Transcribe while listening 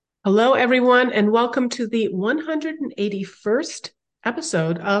Hello, everyone, and welcome to the 181st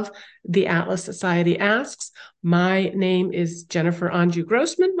episode of the Atlas Society Asks. My name is Jennifer Anju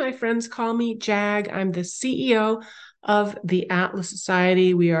Grossman. My friends call me Jag. I'm the CEO of the Atlas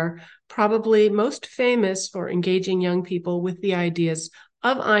Society. We are probably most famous for engaging young people with the ideas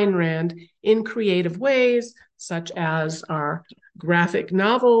of Ayn Rand in creative ways, such as our graphic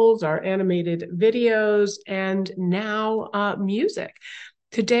novels, our animated videos, and now music.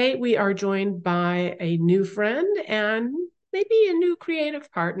 Today, we are joined by a new friend and maybe a new creative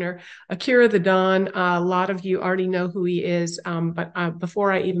partner, Akira the Don. A lot of you already know who he is, but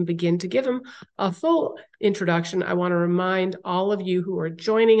before I even begin to give him a full introduction, I want to remind all of you who are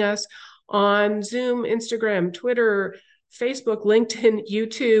joining us on Zoom, Instagram, Twitter, Facebook, LinkedIn,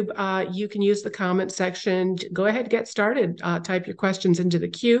 YouTube. You can use the comment section. Go ahead, get started. Type your questions into the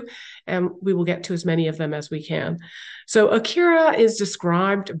queue, and we will get to as many of them as we can. So, Akira is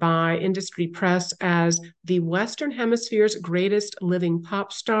described by industry press as the Western Hemisphere's greatest living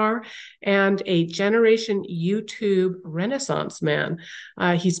pop star and a generation YouTube renaissance man.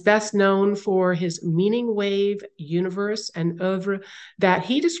 He's best known for his meaning wave universe and oeuvre that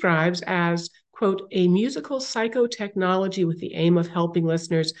he describes as quote, a musical psychotechnology with the aim of helping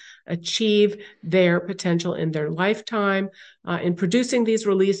listeners achieve their potential in their lifetime. In producing these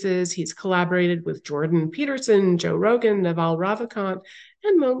releases, he's collaborated with Jordan Peterson, Joe Rogan, Naval Ravikant,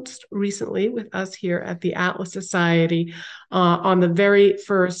 and most recently with us here at the Atlas Society on the very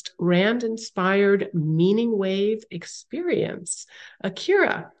first Rand inspired Meaning Wave experience.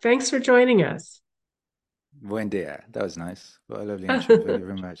 Akira, thanks for joining us. Buen dia. That was nice. What a lovely intro. Thank you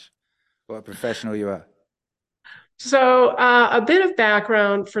very much. What a professional you are. So, a bit of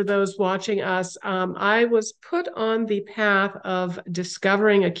background for those watching us. I was put on the path of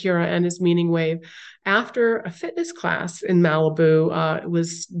discovering Akira and his meaning wave after a fitness class in Malibu. It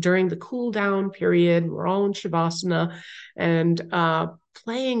was during the cool down period. We're all in Shavasana, and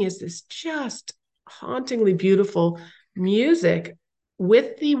playing is this just hauntingly beautiful music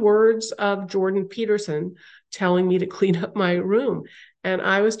with the words of Jordan Peterson telling me to clean up my room. And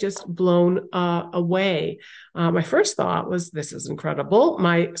I was just blown away. My first thought was, this is incredible.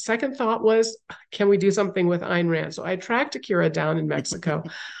 My second thought was, can we do something with Ayn Rand? So I tracked Akira down in Mexico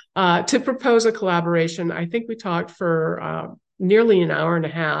to propose a collaboration. I think we talked for nearly an hour and a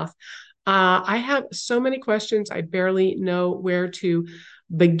half. I have so many questions. I barely know where to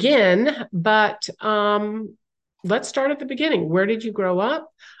begin, but let's start at the beginning. Where did you grow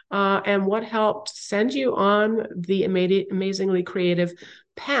up? And what helped send you on the amazingly creative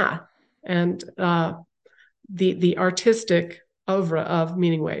path and the artistic oeuvre of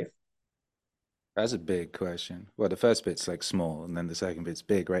Meaning Wave? That's a big question. Well, the first bit's like small, and then the second bit's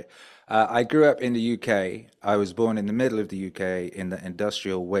big, right? I grew up in the UK. I was born in the middle of the UK in the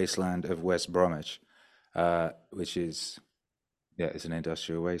industrial wasteland of West Bromwich, which is, yeah, it's an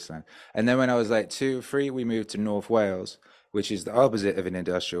industrial wasteland. And then when I was like two, three, we moved to North Wales, which is the opposite of an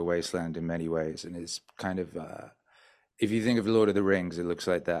industrial wasteland in many ways. And it's kind of, if you think of Lord of the Rings, it looks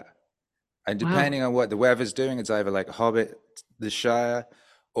like that. And Wow. depending on what the weather's doing, it's either like Hobbit, the Shire,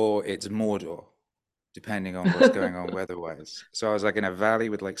 or it's Mordor, depending on what's going on weather-wise. So I was like in a valley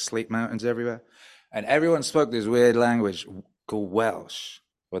with like sleep mountains everywhere, and everyone spoke this weird language called Welsh,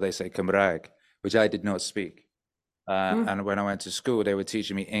 or they say Cymraeg, which I did not speak. Mm. And when I went to school, they were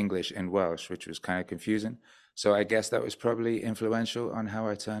teaching me English and Welsh, which was kind of confusing. So I guess that was probably influential on how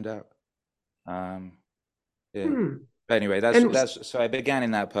I turned out. Um, yeah. Hmm. But anyway, And that's so I began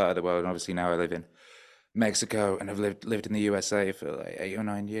in that part of the world, and obviously now I live in Mexico, and I've lived in the USA for like 8 or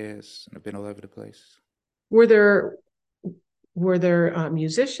 9 years, and I've been all over the place. were there were there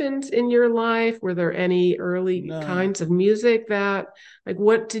musicians in your life? Were there any early No, kinds of music that, like,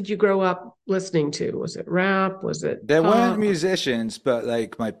 what did you grow up listening to? Was it rap? Was it there weren't pop? musicians, but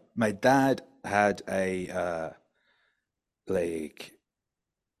like my dad had a like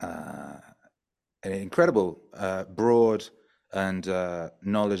uh an incredible broad and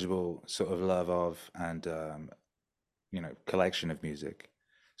knowledgeable sort of love of and collection of music.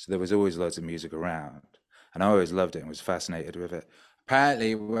 So there was always loads of music around, and I always loved it and was fascinated with it.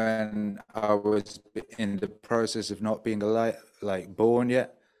 Apparently, when I was in the process of not being alive, like born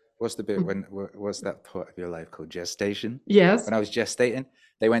yet, what's the bit when what's that part of your life called gestation? Yes. When I was gestating,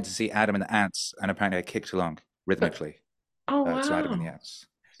 they went to see Adam and the Ants, and apparently I kicked along rhythmically Oh, to Adam and the wow. Ants.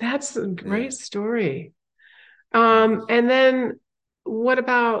 That's a Yeah. great story. Yes. And then what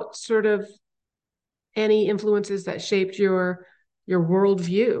about sort of any influences that shaped your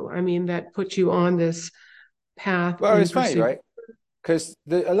worldview? I mean, that put you on this path Well, in it's funny, pursuit. right? Because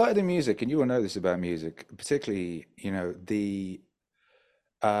a lot of the music, and you will know this about music, particularly, the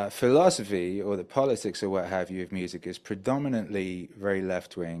philosophy or the politics or what have you of music is predominantly very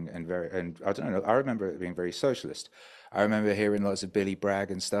left wing and and I don't know, I remember it being very socialist. I remember hearing lots of Billy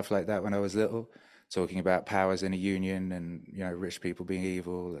Bragg and stuff like that when I was little, talking about powers in a union and rich people being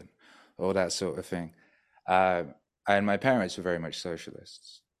evil and all that sort of thing. Um, and my parents were very much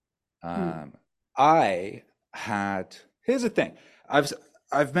socialists. Hmm. Um, I had here's the thing. I've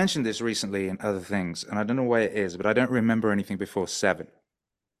I've mentioned this recently in other things, and I don't know why it is, but I don't remember anything before seven.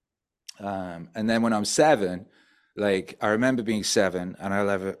 And then when I'm seven, like I remember being seven, and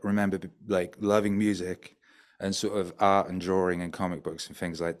remember like loving music and sort of art and drawing and comic books and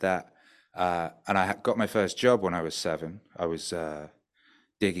things like that. And got my first job when I was seven. I was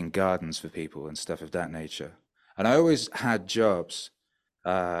digging gardens for people and stuff of that nature. And I always had jobs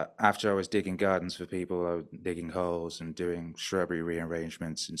after I was digging gardens for people. I was digging holes and doing shrubbery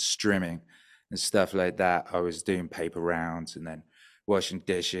rearrangements and strimming and stuff like that. I was doing paper rounds and then washing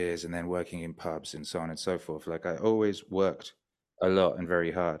dishes and then working in pubs and so on and so forth. Like I always worked a lot and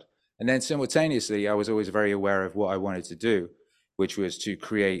very hard. And then simultaneously, I was always very aware of what I wanted to do, which was to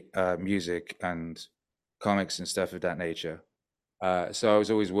create music and comics and stuff of that nature. So I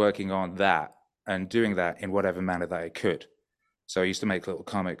was always working on that and doing that in whatever manner that I could. So I used to make little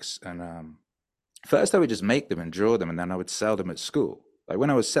comics, and first I would just make them and draw them, and then I would sell them at school. Like when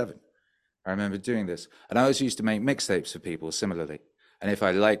I was seven, I remember doing this, and I also used to make mixtapes for people similarly. And if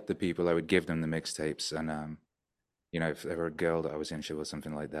I liked the people, I would give them the mixtapes, and if they were a girl that I was into or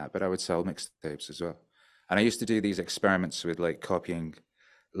something like that. But I would sell mixtapes as well. And I used to do these experiments with like copying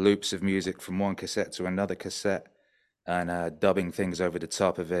loops of music from one cassette to another cassette and dubbing things over the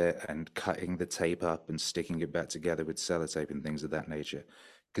top of it and cutting the tape up and sticking it back together with sellotape and things of that nature.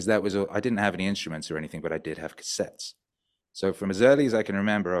 Because that was all, I didn't have any instruments or anything, but I did have cassettes. So from as early as I can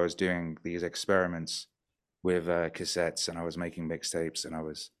remember, I was doing these experiments with cassettes, and I was making mixtapes, and I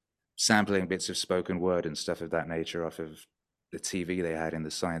was sampling bits of spoken word and stuff of that nature off of the TV they had in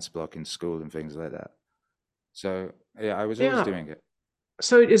the science block in school and things like that. So yeah, I was always Yeah. doing it.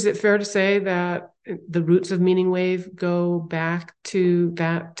 So is it fair to say that the roots of Meaning Wave go back to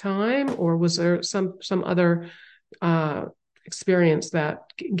that time, or was there some other uh, experience that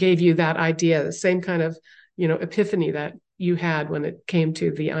gave you that idea, the same kind of, epiphany that you had when it came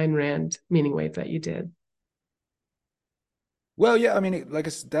to the Ayn Rand Meaning Wave that you did? Well, yeah, I mean,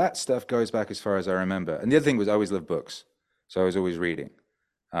 that stuff goes back as far as I remember. And the other thing was, I always loved books, so I was always reading,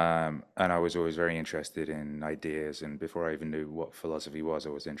 and I was always very interested in ideas. And before I even knew what philosophy was, I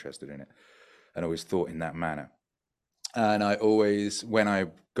was interested in it, and always thought in that manner. And I always, when I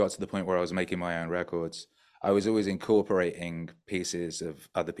got to the point where I was making my own records, I was always incorporating pieces of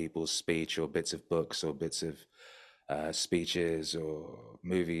other people's speech or bits of books or bits of speeches or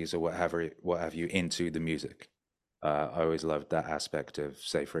movies or what have you into the music. I always loved that aspect of,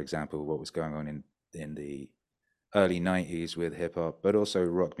 say, for example, what was going on in the early '90s with hip hop, but also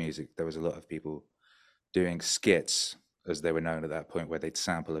rock music. There was a lot of people doing skits, as they were known at that point, where they'd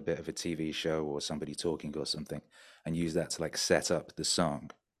sample a bit of a TV show or somebody talking or something, and use that to like set up the song.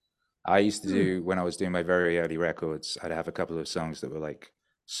 I used to Hmm. do when I was doing my very early records. I'd have a couple of songs that were like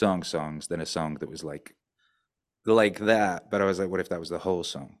songs, then a song that was like that. But I was like, what if that was the whole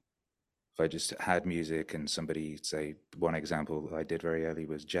song? If I just had music and somebody say one example I did very early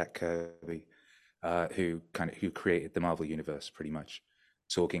was Jack Kirby, who created the Marvel universe pretty much,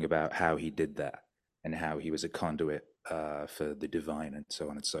 talking about how he did that and how he was a conduit for the divine and so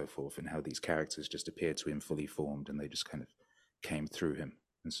on and so forth, and how these characters just appeared to him fully formed and they just kind of came through him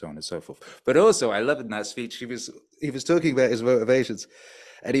and so on and so forth. But also, I love in that speech he was talking about his motivations,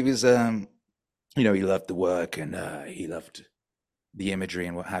 and he was he loved the work and he loved the imagery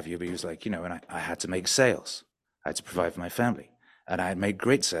and what have you. But he was like, and I had to make sales. I had to provide for my family. And I had made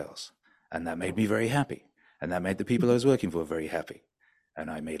great sales. And that made me very happy. And that made the people I was working for very happy. And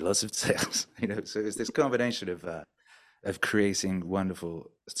I made lots of sales. So it was this combination of creating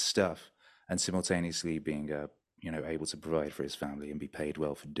wonderful stuff and simultaneously being able to provide for his family and be paid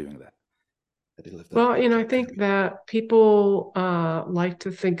well for doing that. I did love that Well, about I Jack think Kirby. that people like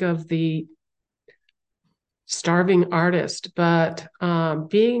to think of the starving artist, but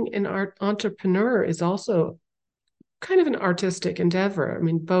being an art entrepreneur is also kind of an artistic endeavor. I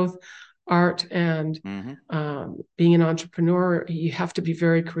mean, both art and Hmm. being an entrepreneur, you have to be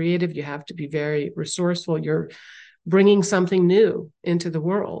very creative. You have to be very resourceful. You're bringing something new into the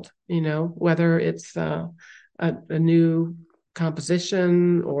world, whether it's a new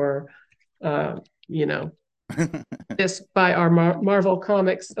composition or, uh, you know, this by our Marvel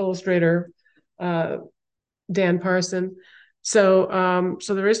Comics illustrator, uh, Dan Parson. So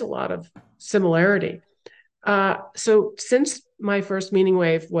there is a lot of similarity. So since My First Meaning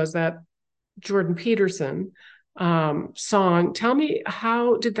Wave was that Jordan Peterson song. Tell me,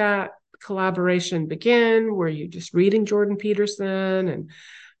 how did that collaboration begin? Were you just reading Jordan Peterson and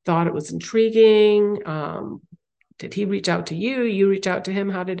thought it was intriguing? Did he reach out to you? You reach out to him?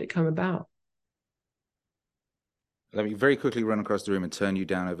 How did it come about? Let me very quickly run across the room and turn you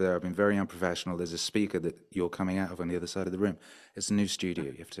down over there. I've been very unprofessional. There's a speaker that you're coming out of on the other side of the room. It's a new studio.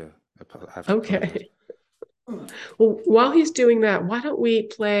 You have to apologize. Okay. Well, while he's doing that, why don't we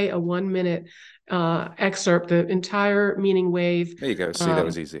play a 1 minute excerpt, the entire meaning wave? There you go. See, that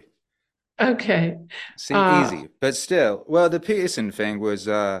was Um, easy. okay. See, Uh, easy. But still, well, the Peterson thing was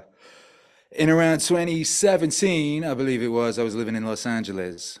in around 2017, I believe it was. I was living in Los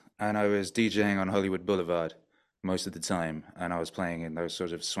Angeles and I was DJing on Hollywood Boulevard most of the time. And I was playing in those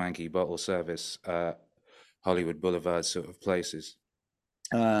sort of swanky bottle service Hollywood Boulevard sort of places.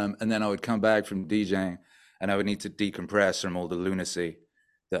 And then I would come back from DJing and I would need to decompress from all the lunacy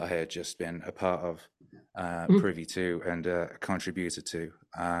that I had just been a part of, privy to, and contributed to.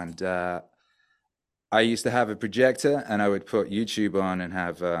 And I used to have a projector and I would put YouTube on and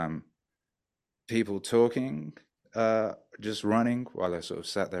have people talking, just running while I sort of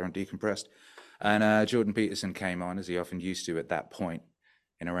sat there and decompressed. And Jordan Peterson came on, as he often used to at that point.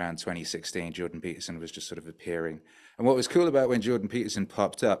 In around 2016, Jordan Peterson was just sort of appearing. And what was cool about when Jordan Peterson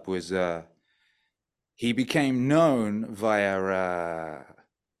popped up was he became known via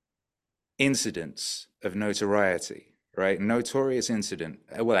incidents of notoriety, right? Notorious incident,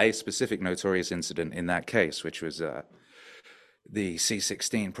 well, a specific notorious incident in that case, which was the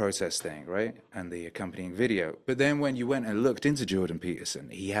C16 protest thing, right? And the accompanying video. But then when you went and looked into Jordan Peterson,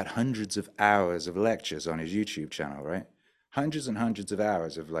 he had hundreds of hours of lectures on his YouTube channel, right? Hundreds and hundreds of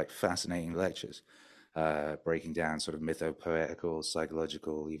hours of like fascinating lectures, breaking down sort of mythopoetical,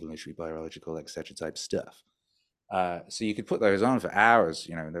 psychological, evolutionary, biological, etc. type stuff. So you could put those on for hours,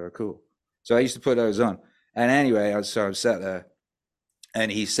 you know, and they were cool. So I used to put those on. And anyway, so I'm sat there and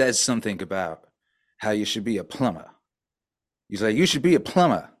he says something about how you should be a plumber. He's like, you should be a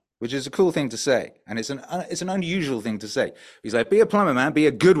plumber, which is a cool thing to say. And it's an unusual thing to say. He's like, be a plumber, man, be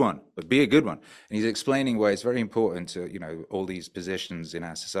a good one, but be a good one. And he's explaining why it's very important to, you know, all these positions in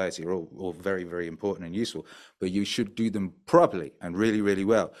our society are all very, very important and useful, but you should do them properly and really, really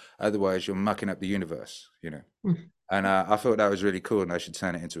well. Otherwise, you're mucking up the universe, you know. And I thought that was really cool and I should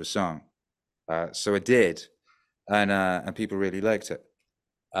turn it into a song. So I did. And people really liked it.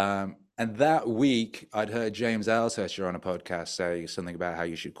 And that week, I'd heard James Altucher on a podcast say something about how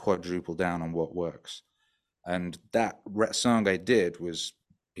you should quadruple down on what works. And that song I did was,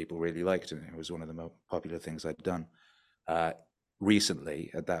 people really liked it. It was one of the most popular things I'd done recently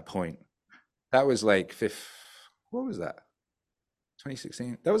at that point. That was like what was that?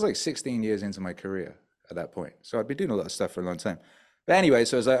 2016? That was like 16 years into my career at that point. So I'd been doing a lot of stuff for a long time. But anyway,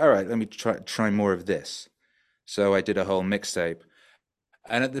 so I was like, all right, let me try more of this. So I did a whole mixtape.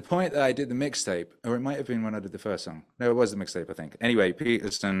 And at the point that I did the mixtape, or it might have been when I did the first song. No, it was the mixtape, I think. Anyway,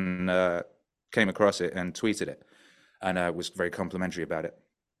 Peterson came across it and tweeted it and was very complimentary about it.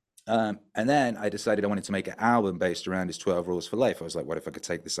 And then I decided I wanted to make an album based around his 12 Rules for Life. I was like, what if I could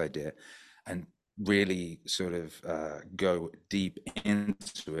take this idea and really sort of go deep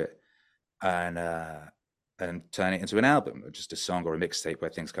into it and turn it into an album, or just a song or a mixtape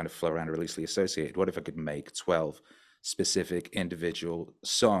where things kind of flow around or are loosely associated? What if I could make 12 specific individual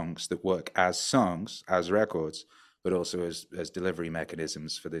songs that work as songs, as records, but also as delivery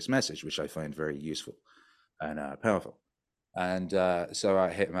mechanisms for this message, which I find very useful and powerful. And so I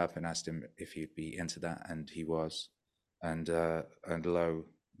hit him up and asked him if he'd be into that, and he was. And lo,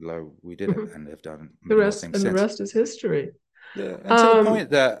 we did it, and have done many more things the since. rest is history. Yeah, and to the Um, point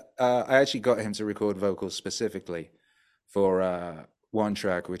that I actually got him to record vocals specifically for one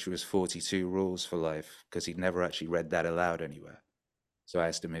track, which was 42 Rules for Life, because he'd never actually read that aloud anywhere. So I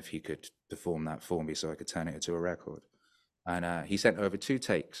asked him if he could perform that for me so I could turn it into a record. And he sent over 2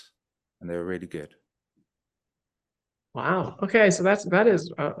 takes, and they were really good. wow. Okay, so that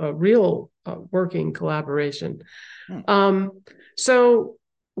is a real working collaboration. Hmm. Um, so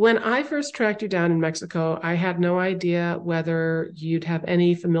when I first tracked you down in Mexico, I had no idea whether you'd have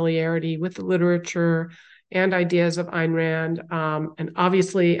any familiarity with the literature and ideas of Ayn Rand. And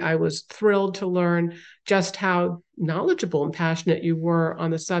obviously, I was thrilled to learn just how knowledgeable and passionate you were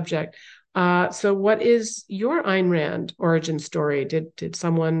on the subject. So what is your Ayn Rand origin story? Did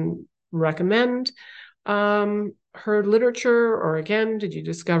someone recommend her literature, or again, did you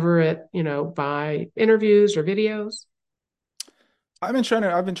discover it, by interviews or videos? I've been trying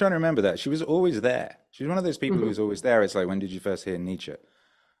to remember that. She was always there. She's one of those people Mhm. who's always there. It's like, when did you first hear Nietzsche?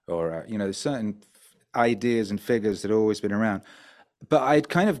 Or, there's certain ideas and figures that had always been around. But I'd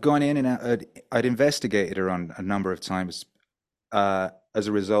kind of gone in and I'd investigated her on a number of times as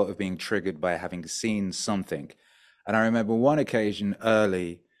a result of being triggered by having seen something. And I remember one occasion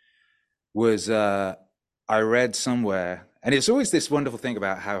early was I read somewhere, and it's always this wonderful thing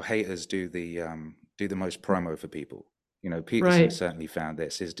about how haters do the most promo for people. You know, Peterson Right. certainly found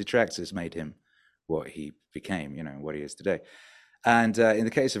this. His detractors made him what he became, you know, what he is today. And in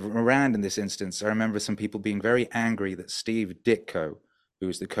the case of Rand, in this instance, I remember some people being very angry that Steve Ditko, who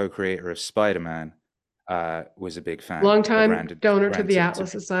was the co-creator of Spider-Man, was a big fan of Longtime donor to the To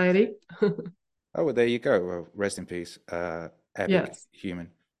Atlas Society. oh, well, there you go. Well, rest in peace, epic Yes. human.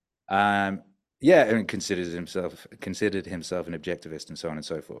 Um, yeah, and considered himself an objectivist and so on and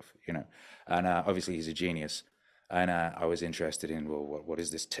so forth. You know, and obviously he's a genius. And I was interested in, well, what is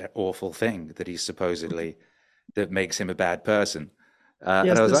this awful thing that he's supposedly that makes him a bad person? And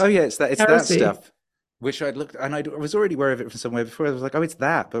Yes, I was like, this oh yeah, it's that heresy. stuff, which I'd looked and I was already aware of it from somewhere before. I was like, oh, it's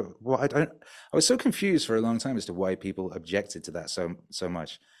that, but what I don't. I was so confused for a long time as to why people objected to that so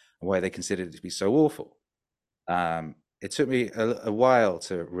much, and why they considered it to be so awful. It took me a while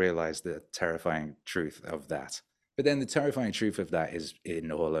to realize the terrifying truth of that. But then the terrifying truth of that is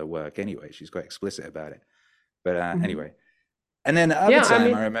in all her work anyway. She's quite explicit about it. But Mhm. anyway, and then the other Yeah, I time I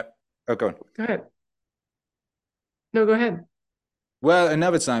mean, remember. Oh, go on. go ahead. No, go ahead. Well,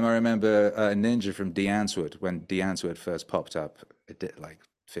 another time I remember Ninja from Deanswood when Deanswood first popped up. It did like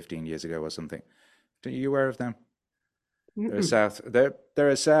 15 years ago or something. Are you aware of them? Mm-mm. They're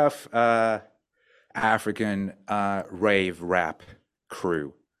a South African rave rap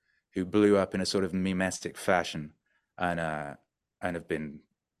crew who blew up in a sort of mimetic fashion and have been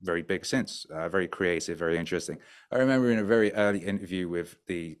very big since. Very creative, very interesting. I remember in a very early interview with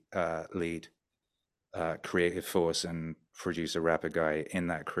the lead creative force and producer rapper guy in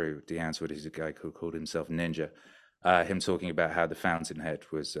that crew, Deanswood is a guy who called himself Ninja. Him talking about how the Fountainhead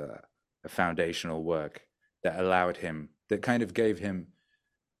was a foundational work that allowed him, that kind of gave him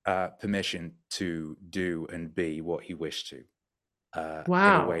permission to do and be what he wished to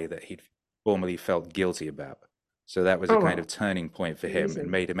in a way Wow. that he'd formerly felt guilty about. So that was a Oh, kind of wow. turning point for him and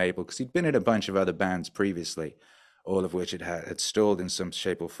Amazing. made him able, because he'd been in a bunch of other bands previously, all of which had stalled in some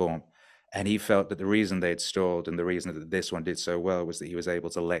shape or form. And he felt that the reason they'd stalled and the reason that this one did so well was that he was able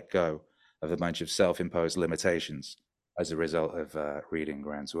to let go of a bunch of self-imposed limitations as a result of reading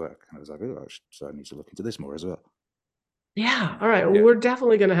Grant's work. And I was like, oh, so I need to look into this more as well. Yeah. All right. Well, Yeah. we're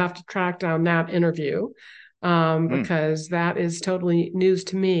definitely going to have to track down that interview Mm. because that is totally news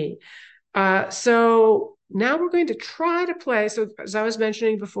to me. So now we're going to try to play. So as I was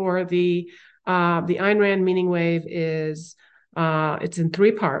mentioning before, the Ayn Rand meaning wave is it's in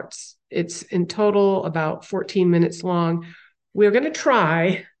three parts. It's in total about 14 minutes long. We're going to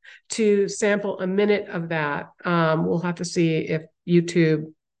try to sample a minute of that. We'll have to see if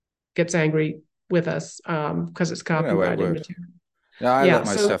YouTube gets angry with us because it's I don't know, I copyrighted would. material. No, I Yeah. let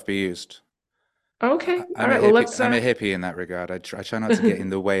my So stuff be used. okay. All I'm a right. Well, hippie. let's. I'm a hippie in that regard. I try not to get in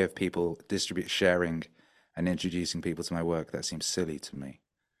the way of people sharing, and introducing people to my work. That seems silly to me.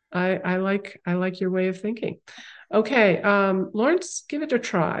 I like your way of thinking. Okay, Lawrence, give it a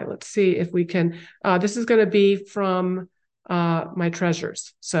try. Let's see if we can. This is going to be from my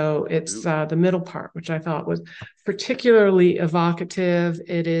treasures. So it's Ooh. the middle part, which I thought was particularly evocative.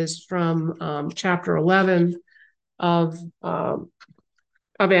 It is from chapter 11 of um,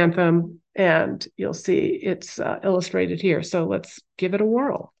 of Anthem, and you'll see it's illustrated here. So let's give it a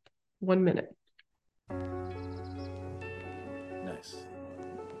whirl. 1 minute. Nice.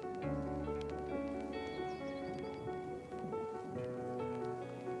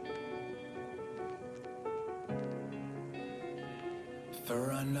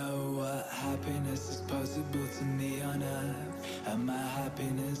 For I know what happiness is possible to me on earth, and my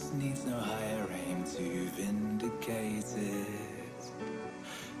happiness needs no higher aim to vindicate it,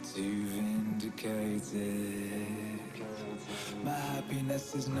 to vindicate it. My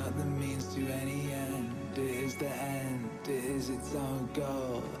happiness is not the means to any end, it is the end, it is its own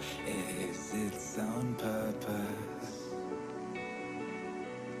goal, it is its own purpose.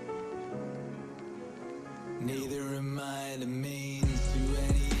 Neither am I the means to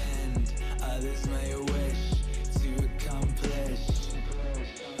any end, others may wish to accomplish.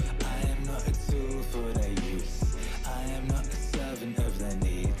 I am not a tool for their use, I am not a servant of their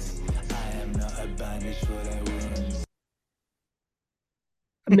needs, I am not a bandage for their wounds.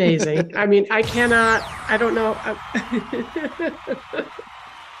 Amazing. I mean, I cannot. I don't know.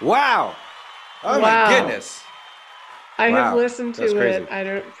 Wow. Oh my Wow. goodness. I have Wow. listened That's to it, crazy. I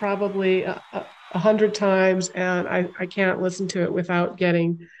don't probably 100 times, and I can't listen to it without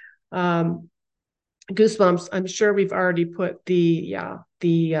getting um, Goosebumps. I'm sure we've already put the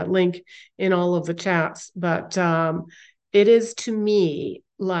link in all of the chats, but it is to me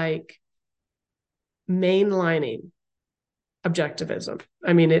like mainlining objectivism.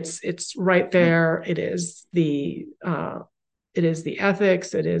 I mean, it's right Hmm. there. It is the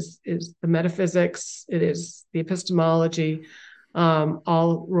ethics. It is the metaphysics. It is the epistemology,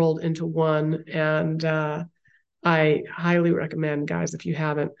 all rolled into one. And I highly recommend, guys, if you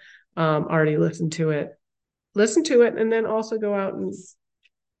haven't already listen to it, and then also go out and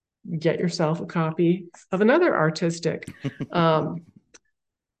get yourself a copy of another artistic um,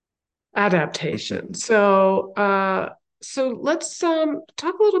 adaptation. So let's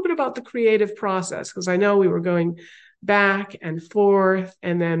talk a little bit about the creative process, because I know we were going back and forth,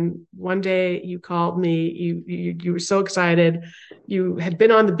 and then one day you called me. You were so excited. You had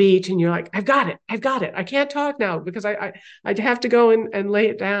been on the beach, and you're like, I've got it. I can't talk now because I have to go and lay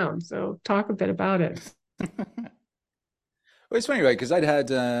it down. So talk a bit about it. Well, it's funny, right? Because I'd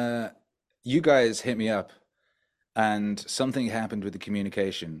had you guys hit me up, and something happened with the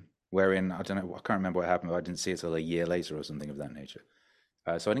communication, wherein I don't know, I can't remember what happened, but I didn't see it till a year later or something of that nature.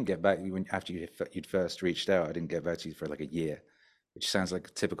 So I didn't get back to you when after you'd first reached out. I didn't get back to you for like a year, which sounds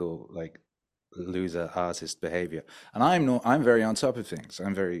like typical like loser artist behavior. And I'm not. I'm very on top of things.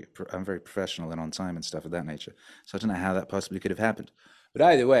 I'm very professional and on time and stuff of that nature. So I don't know how that possibly could have happened. But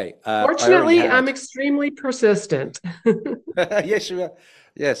either way, I already Fortunately, I'm had. extremely persistent. Yes, you were.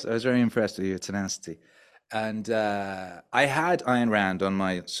 Yes, I was very impressed with your tenacity. And I had Ayn Rand on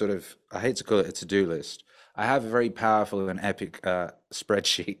my sort of, I hate to call it a to-do list. I have a very powerful and epic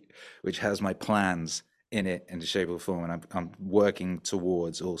spreadsheet which has my plans in it in the shape or form. And I'm working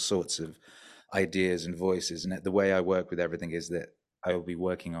towards all sorts of ideas and voices. And the way I work with everything is that I will be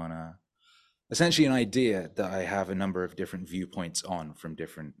working on essentially an idea that I have a number of different viewpoints on from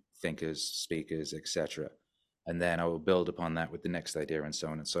different thinkers, speakers, etc. And then I will build upon that with the next idea and so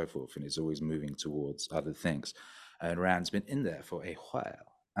on and so forth. And it's always moving towards other things. And Rand's been in there for a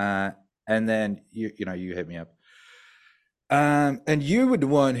while. And then you hit me up. And you were the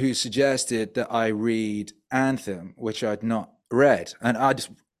one who suggested that I read Anthem, which I'd not read. And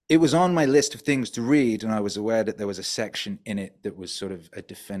it was on my list of things to read. And I was aware that there was a section in it that was sort of a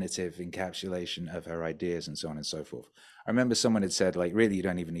definitive encapsulation of her ideas and so on and so forth. I remember someone had said, like, really, you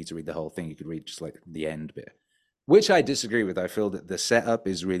don't even need to read the whole thing. You could read just like the end bit, which I disagree with. I feel that the setup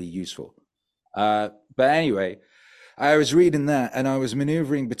is really useful. But anyway, I was reading that and I was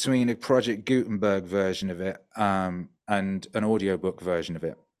maneuvering between a Project Gutenberg version of it and an audiobook version of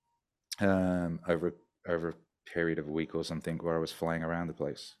it over a period of a week or something where I was flying around the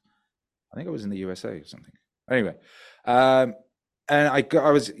place. I think I was in the USA or something. Anyway, and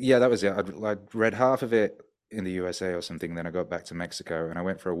I was, yeah, that was it. I'd read half of it in the USA or something. Then I got back to Mexico and I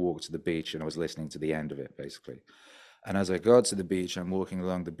went for a walk to the beach and I was listening to the end of it basically. And as I got to the beach, I'm walking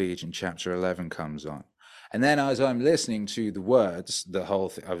along the beach and chapter 11 comes on. And then as I'm listening to the words, the whole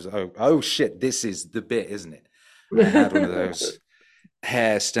thing, I was, oh shit, this is the bit, isn't it? And I had one of those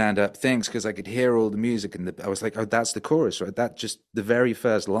hair stand up things because I could hear all the music and I was like, oh, that's the chorus, right? That just the very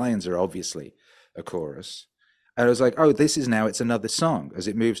first lines are obviously a chorus. And I was like, oh, this is now it's another song. As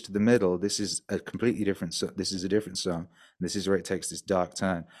it moves to the middle, this is a completely different. This is a different song. This is where it takes this dark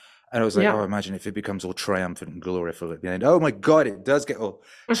turn. And I was like, Yeah. oh, imagine if it becomes all triumphant and glorious at the end. Oh my God, it does get all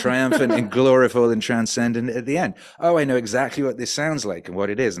triumphant and glorious and transcendent at the end. Oh, I know exactly what this sounds like and what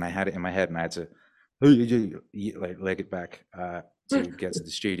it is. And I had it in my head and I had to like leg it back to get to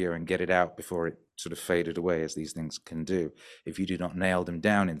the studio and get it out before it sort of faded away, as these things can do if you do not nail them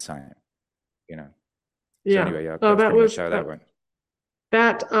down in time, you know. So Yeah. anyway, yeah, Oh, that's that pretty much was how that went.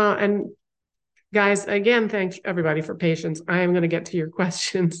 that. And guys, again, thanks everybody for patience. I am going to get to your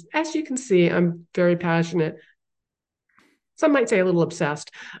questions. As you can see, I'm very passionate. Some might say a little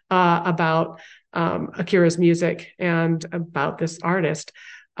obsessed about Akira's music and about this artist.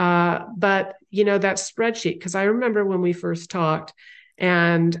 But you know that spreadsheet, because I remember when we first talked,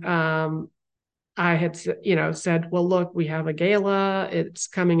 and I had said, well, look, we have a gala. It's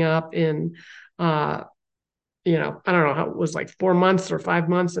coming up in uh, I don't know how it was, like 4 months or 5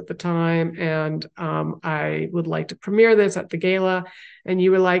 months at the time. And I would like to premiere this at the gala. And you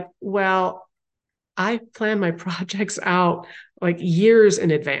were like, well, I plan my projects out like years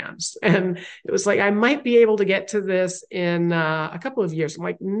in advance. And it was like, I might be able to get to this in a couple of years. I'm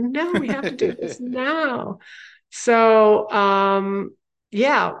like, no, we have to do this now. So,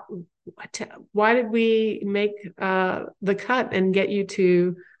 yeah, why did we make the cut and get you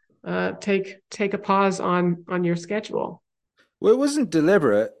to take a pause on your schedule? Well, it wasn't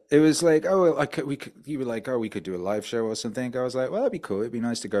deliberate. It was like, oh, well, you were like, oh, we could do a live show or something. I was like, well, that'd be cool. It'd be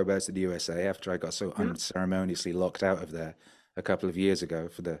nice to go back to the USA after I got so Yeah. unceremoniously locked out of there a couple of years ago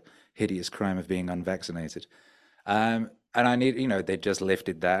for the hideous crime of being unvaccinated. And I need, they just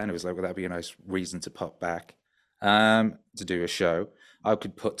lifted that, and it was like, well, that'd be a nice reason to pop back, to do a show. I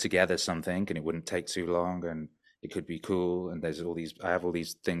could put together something, and it wouldn't take too long, and it could be cool. And I have all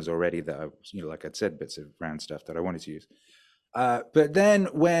these things already that like I'd said, bits of round stuff that I wanted to use. But then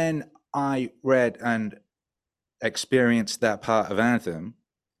when I read and experienced that part of Anthem,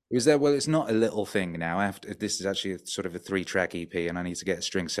 it was that, well, it's not a little thing now. This is actually sort of a 3-track EP, and I need to get a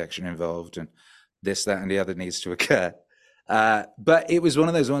string section involved, and this, that, and the other needs to occur. But it was one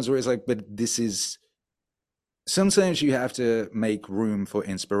of those ones where it's like, but this is sometimes you have to make room for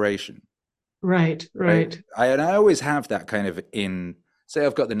inspiration. Right, Right. right. And I always have that kind of say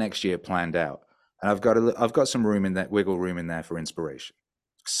I've got the next year planned out, and I've got some room in that wiggle room in there for inspiration.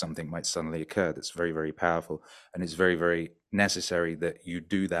 Something might suddenly occur that's very, very powerful, and it's very, very necessary that you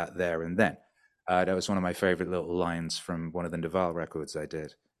do that there and then. That was one of my favorite little lines from one of the Naval records I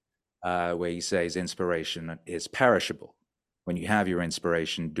did, where he says inspiration is perishable. When you have your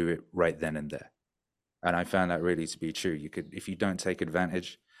inspiration, do it right then and there. And I found that really to be true. If you don't take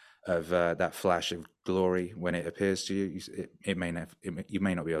advantage of that flash of glory when it appears to you, you may not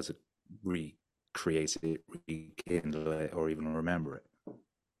be able to recreate it, rekindle it, or even remember it.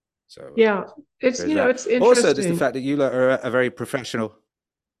 So Yeah, it's there's that. it's Also, there's the interesting. fact that you lot are a very professional,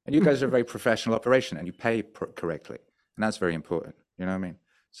 and you guys are a very professional operation, and you pay correctly, and that's very important. You know what I mean?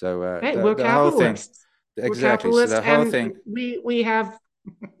 So Hey, we're the whole thing, capitalists. We're exactly. So capitalists, the whole and thing. we have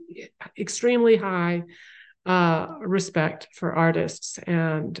extremely high respect for artists,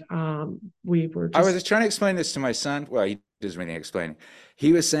 and we were I was just just trying to explain this to my son. Well, he doesn't really explain it.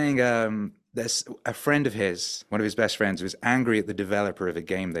 He was saying there's a friend of his, one of his best friends, was angry at the developer of a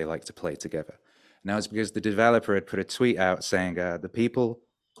game they like to play together. Now it's because the developer had put a tweet out saying the people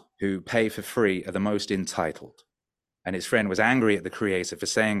who pay for free are the most entitled. And his friend was angry at the creator for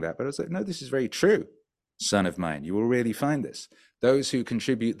saying that. But I was like, no, this is very true, son of mine. You will really find this. Those who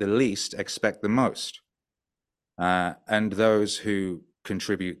contribute the least expect the most. And those who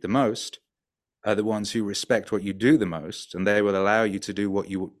contribute the most are the ones who respect what you do the most, and they will allow you to do what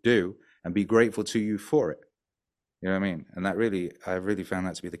you do and be grateful to you for it. You know what I mean? And I really found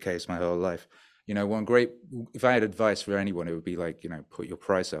that to be the case my whole life. If I had advice for anyone, it would be like, put your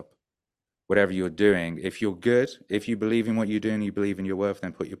price up. Whatever you're doing, if you're good, if you believe in what you do and you believe in your worth,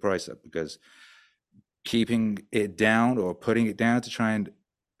 then put your price up, because keeping it down or putting it down to try and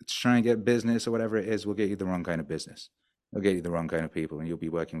get business or whatever it is will get you the wrong kind of business. It'll get you the wrong kind of people, and you'll be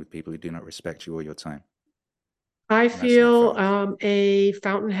working with people who do not respect you or your time. I And that's not feel fun. a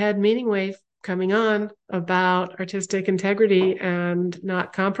fountainhead meaning wave coming on about artistic integrity and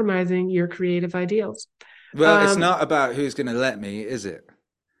not compromising your creative ideals. Well, it's Um, not about who's going to let me, is it?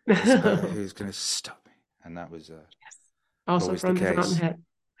 It's about who's going to stop me. And that was also always the from the case. fountainhead.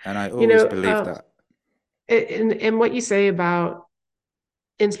 And I You always know, believed that. and what you say about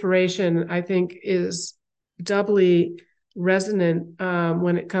inspiration, I think, is doubly resonant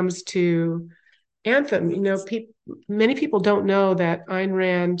when it comes to Anthem. Many people don't know that Ayn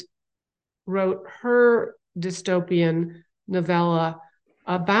Rand wrote her dystopian novella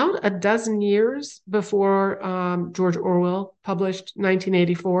about a dozen years before George Orwell published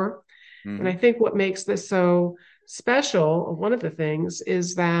 1984. And Mm-hmm. I think what makes this so special, one of the things,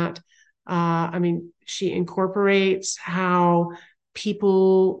 is that, she incorporates how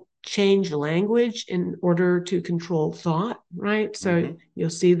people change language in order to control thought, right? So Mm-hmm. you'll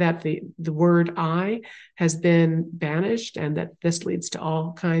see that the word I has been banished, and that this leads to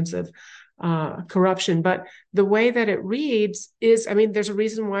all kinds of corruption. But the way that it reads is, there's a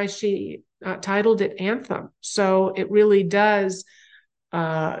reason why she titled it Anthem. So it really does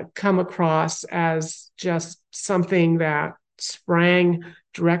come across as just something that sprang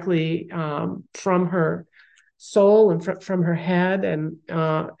directly from her soul and from her head, and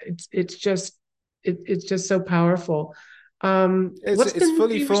it's just so powerful. It's What's it's been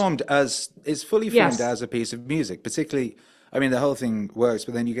fully formed as yes. a piece of music, particularly. I mean, the whole thing works,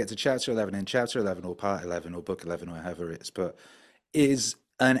 but then you get to chapter 11, and chapter 11, or part 11, or book 11, or however it's put, is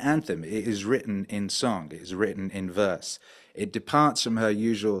an anthem. It is written in song. It is written in verse. It departs from her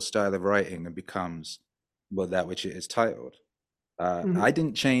usual style of writing and becomes, well, that which it is titled. I Mhm.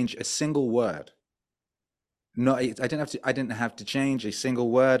 didn't change a single word. No, I didn't have to change a single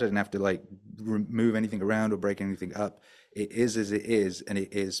word. I didn't have to like move anything around or break anything up. It is as it is, and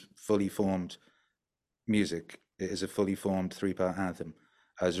it is fully formed music. It is a fully formed 3-part anthem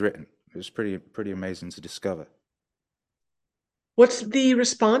as written. It was pretty amazing to discover. What's the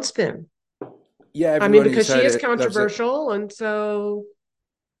response been? Yeah, I mean, everyone who's because she heard is it loves it. controversial, and so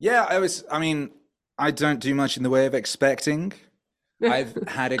Yeah, I mean, I don't do much in the way of expecting. I've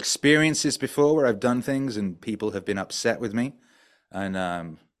had experiences before where I've done things and people have been upset with me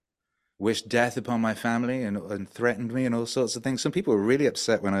and wished death upon my family and threatened me and all sorts of things. Some people were really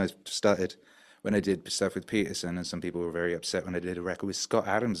upset when I did stuff with Peterson, and some people were very upset when I did a record with Scott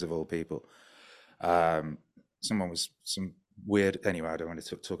Adams, of all people. Um, some weird, anyway, I don't want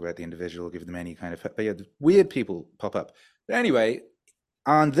to talk about the individual, give them any kind of, but yeah, weird people pop up. But anyway,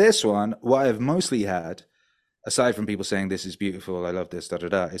 on this one, what I've mostly had, aside from people saying this is beautiful, I love this, da da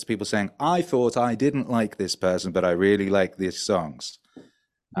da, is people saying I thought I didn't like this person, but I really like these songs,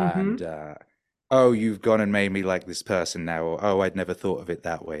 and mhm. oh, you've gone and made me like this person now, or oh, I'd never thought of it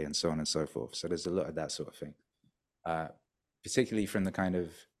that way, and so on and so forth. So there's a lot of that sort of thing, uh, particularly from the kind of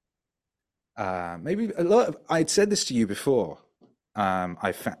maybe a lot of. I'd said this to you before.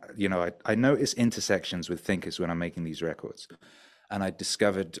 I notice intersections with thinkers when I'm making these records, and I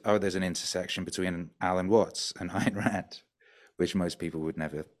discovered, oh, there's an intersection between Alan Watts and Ayn Rand, which most people would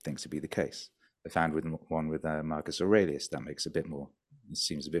never think to be the case. I found with one with Marcus Aurelius that makes it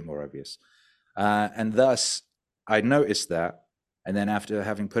seems a bit more obvious, and thus I noticed that. And then after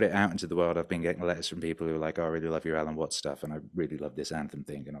having put it out into the world, I've been getting letters from people who are like, "Oh, I really love your Alan Watts stuff, and I really love this anthem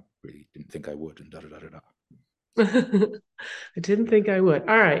thing, and I really didn't think I would," and da da da da da. I didn't think I would.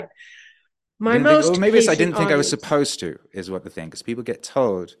 All right. I My didn't think, or most maybe it's I patient didn't think I was audience. supposed to, is what the thing. Because people get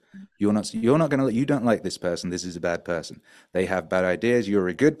told you're not gonna, you don't like this person. This is a bad person. They have bad ideas. You're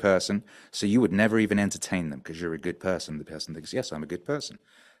a good person, so you would never even entertain them because you're a good person. The person thinks, yes, I'm a good person.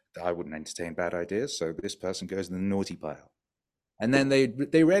 I wouldn't entertain bad ideas, so this person goes in the naughty pile. And then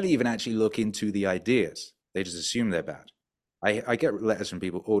they rarely even actually look into the ideas. They just assume they're bad. I get letters from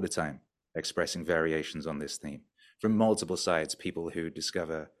people all the time expressing variations on this theme from multiple sides. People who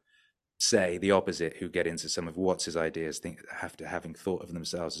discover, say, the opposite, who get into some of Watts's ideas, think after having thought of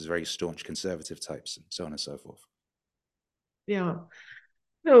themselves as very staunch conservative types, and so on and so forth. Yeah.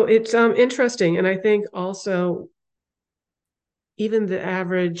 No, it's interesting. And I think also even the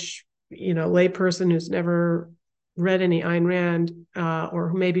average, layperson who's never read any Ayn Rand,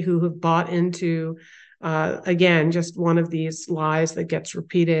 or maybe who have bought into, again, just one of these lies that gets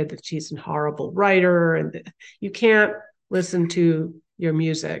repeated that she's a horrible writer and you can't listen to your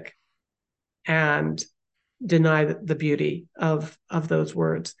music and deny the beauty of those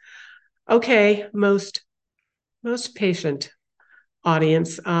words. Okay, most patient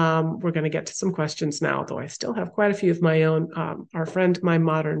audience. We're going to get to some questions now, though I still have quite a few of my own. Our friend, My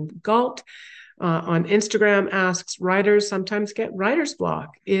Modern Galt, on Instagram asks, writers sometimes get writer's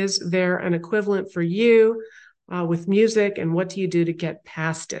block. Is there an equivalent for you with music, and what do you do to get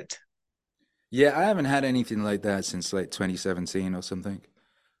past it? Yeah, I haven't had anything like that since like 2017 or something.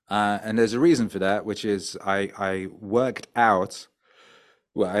 And there's a reason for that, which is I worked out,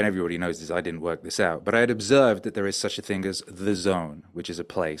 well, and everybody knows this, I didn't work this out, but I had observed that there is such a thing as the zone, which is a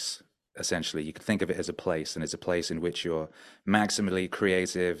place. Essentially, you can think of it as a place, and it's a place in which you're maximally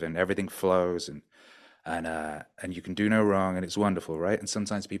creative and everything flows, and you can do no wrong, and it's wonderful, right? And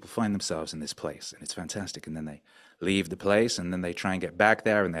sometimes people find themselves in this place, and it's fantastic, and then they leave the place, and then they try and get back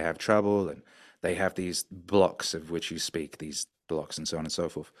there, and they have trouble, and they have these blocks of which you speak, these blocks, and so on and so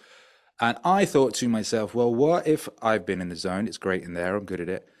forth. And I thought to myself, well, what if I've been in the zone? It's great in there. I'm good at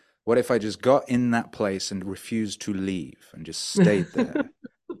it. What if I just got in that place and refused to leave and just stayed there?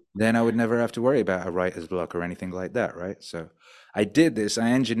 Then I would never have to worry about a writer's block or anything like that, right? So I did this.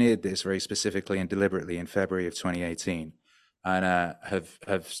 I engineered this very specifically and deliberately in February of 2018, and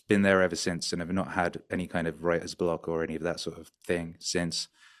have been there ever since, and have not had any kind of writer's block or any of that sort of thing since.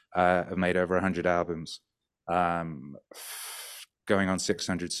 I've made over 100 albums, um, going on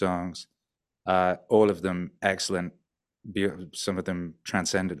 600 songs, all of them excellent, some of them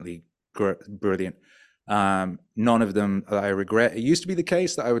transcendently brilliant. None of them I regret. It used to be the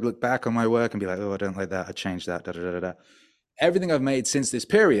case that I would look back on my work and be like, oh, I don't like that. I changed that. Da, da, da, da. Everything I've made since this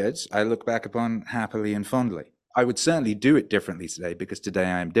period, I look back upon happily and fondly. I would certainly do it differently today because today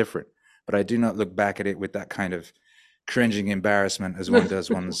I am different. But I do not look back at it with that kind of cringing embarrassment as one does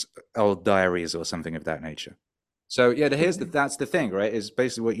one's old diaries or something of that nature. So yeah, that's the thing, right? Is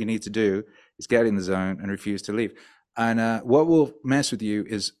basically what you need to do is get in the zone and refuse to leave. And what will mess with you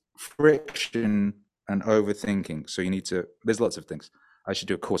is friction and overthinking. So you need to. There's lots of things. I should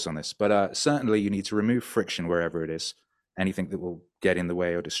do a course on this, but certainly you need to remove friction wherever it is. Anything that will get in the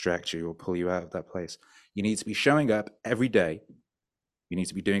way or distract you or pull you out of that place. You need to be showing up every day. You need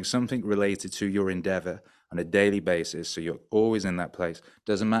to be doing something related to your endeavor, on a daily basis. So you're always in that place.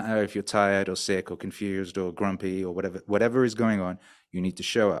 Doesn't matter if you're tired or sick or confused or grumpy or whatever is going on, you need to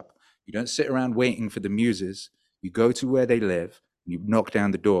show up. You don't sit around waiting for the muses. You go to where they live, you knock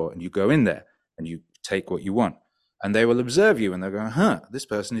down the door, and you go in there and you take what you want. And they will observe you and they'll go, huh, this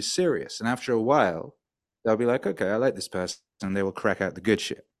person is serious. And after a while, they'll be like, okay, I like this person. And they will crack out the good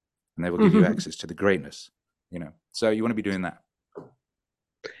shit and they will give you access to the greatness, you know? So you want to be doing that.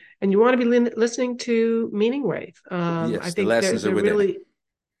 And you want to be listening to Meaning Wave. I Yes, the think lessons are they're within it. really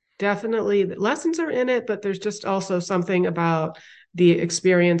definitely the lessons are in it, but there's just also something about the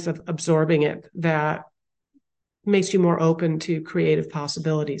experience of absorbing it that makes you more open to creative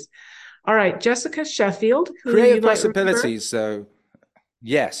possibilities. All right, Jessica Sheffield, who you Creative might remember. possibilities. So,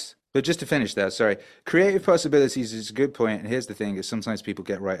 yes. But just to finish that, sorry. Creative possibilities is a good point. And here's the thing is sometimes people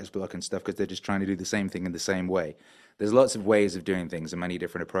get writer's block and stuff because they're just trying to do the same thing in the same way. There's lots of ways of doing things and many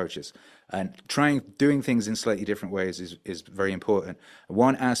different approaches. And doing things in slightly different ways is very important.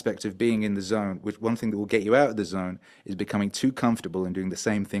 One aspect of being in the zone, which one thing that will get you out of the zone is becoming too comfortable and doing the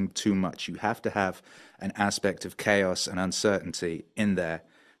same thing too much. You have to have an aspect of chaos and uncertainty in there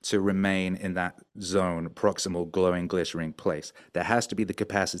to remain in that zone, proximal, glowing, glittering place. There has to be the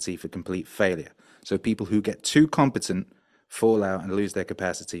capacity for complete failure. So people who get too competent fall out and lose their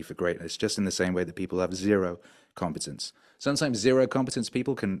capacity for greatness, just in the same way that people have zero competence. Sometimes zero competence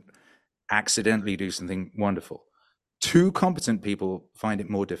people can accidentally do something wonderful. Too competent people find it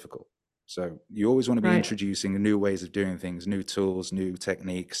more difficult. So you always want to be Right, introducing new ways of doing things, new tools, new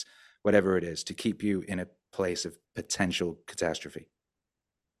techniques, whatever it is, to keep you in a place of potential catastrophe.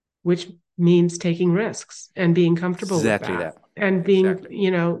 which means taking risks and being comfortable with Exactly that that. and being,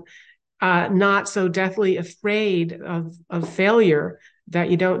 Exactly. not so deathly afraid of failure that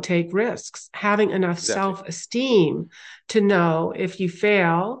you don't take risks. Having enough Exactly. self-esteem to know if you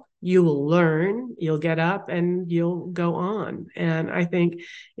fail, you will learn, you'll get up and you'll go on. And I think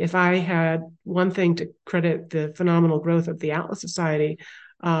if I had one thing to credit the phenomenal growth of the Atlas Society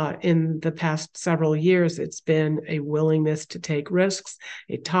in the past several years, it's been a willingness to take risks,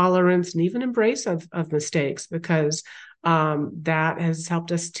 a tolerance, and even embrace of mistakes, because that has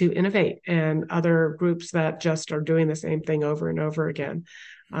helped us to innovate, and other groups that just are doing the same thing over and over again.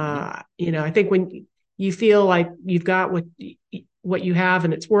 Mm-hmm. I think when you feel like you've got what you have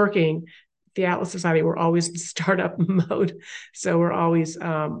and it's working, the Atlas Society, we're always in startup mode, so we're always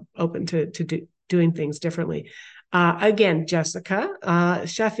open to doing things differently. Again, Jessica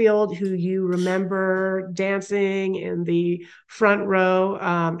Sheffield, who you remember dancing in the front row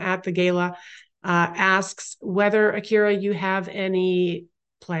at the gala, asks whether, Akira, you have any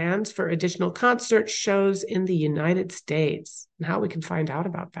plans for additional concert shows in the United States and how we can find out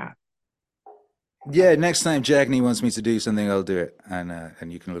about that. Yeah, next time Jagney wants me to do something, I'll do it,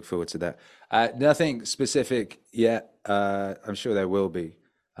 and you can look forward to that. Nothing specific yet. I'm sure there will be.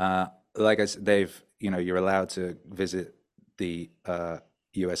 Like I said, you're allowed to visit the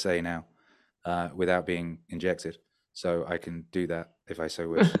USA now without being injected, so I can do that if I so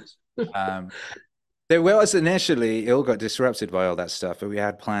wish. Um, There was initially, it all got disrupted by all that stuff, but we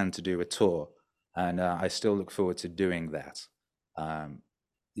had planned to do a tour, and I still look forward to doing that. Um,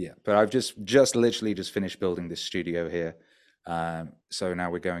 yeah, but I've just literally just finished building this studio here, so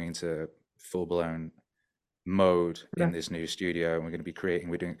now we're going into full blown mode in this new studio, and we're going to be creating.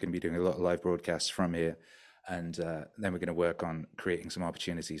 Going to be doing a lot of live broadcasts from here, and then we're going to work on creating some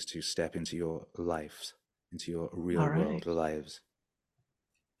opportunities to step into your lives, into your real All world right. lives.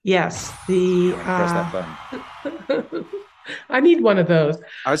 Yes, I want to press that button. I need one of those.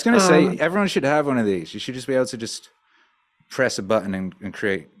 I was going to say Um, everyone should have one of these. You should just be able to just press a button and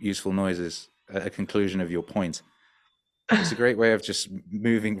create useful noises at a conclusion of your point. It's a great way of just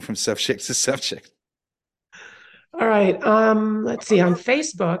moving from subject to subject. all right. Let's see. On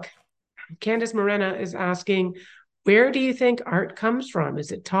Facebook, Candace Morena is asking, where do you think art comes from?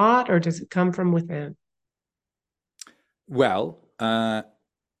 Is it taught or does it come from within? Well,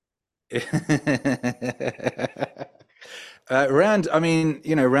 Rand, I mean,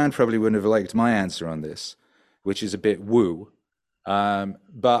 Rand probably wouldn't have liked my answer on this, which is a bit woo.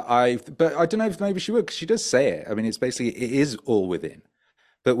 But I don't know if maybe she would, because she does say it. I mean, it's basically, it is all within,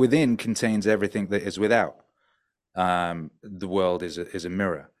 but within contains everything that is without. The world is a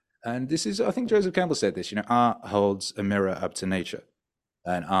mirror. And this is, I think Joseph Campbell said this, art holds a mirror up to nature,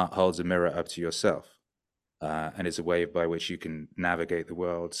 and art holds a mirror up to yourself. And it's a way by which you can navigate the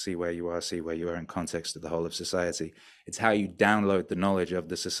world, see where you are in context of the whole of society. It's how you download the knowledge of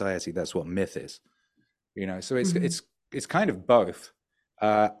the society. That's what myth is, So it's Mhm. it's it's kind of both.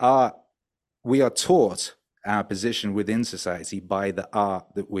 Art, we are taught our position within society by the art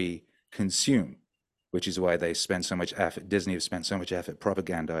that we consume. which is why they spend so much effort. Disney have spent so much effort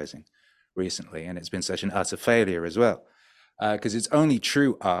propagandizing recently, and it's been such an utter failure as well. Because it's only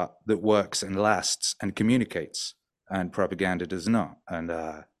true art that works and lasts and communicates, and propaganda does not. And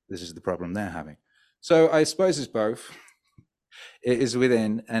this is the problem they're having. So I suppose it's both. It is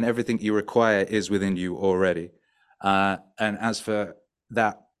within, and everything you require is within you already. And as for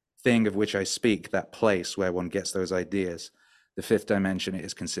that thing of which I speak, that place where one gets those ideas, the fifth dimension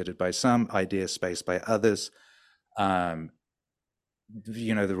is considered by some, idea space by others. Um,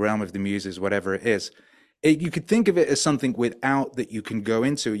 the realm of the muses, whatever it is. You could think of it as something without that you can go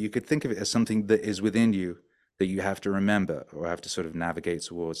into. You could think of it as something that is within you that you have to remember or have to sort of navigate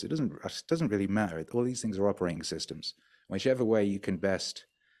towards. It doesn't really matter. All these things are operating systems. Whichever way you can best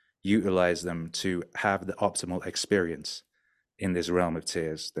utilize them to have the optimal experience in this realm of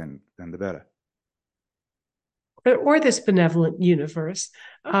tears, then the better. Or this benevolent universe.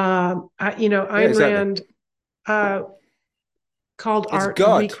 Yeah, Ayn exactly. Rand called It's art a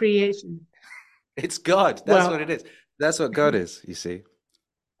God. recreation. It's God. That's what it Well, is. That's what God is, you see.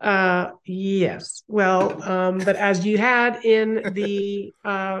 yes. Well, but as you had in the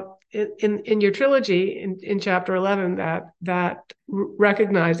in your trilogy in chapter 11, that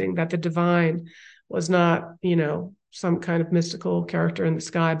recognizing that the divine was not, some kind of mystical character in the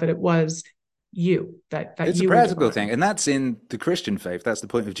sky, but it was you, that It's a you were practical thing. divine. And that's in the Christian faith. That's the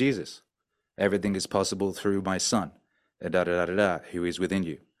point of Jesus. Everything is possible through my son, da da da da da, who is within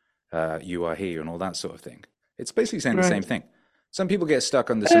you. You are he, and all that sort of thing. It's basically saying the same Right. thing. Some people get stuck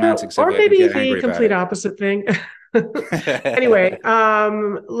on the semantics of Or it and maybe get the angry about complete it. opposite thing. Anyway,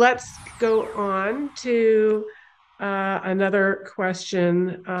 let's go on to another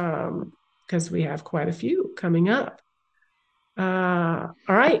question because we have quite a few coming up. All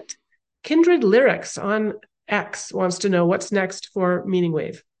right. Kindred Lyrics on X wants to know what's next for Meaning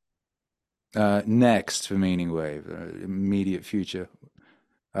Wave. Next for Meaning Wave, immediate future.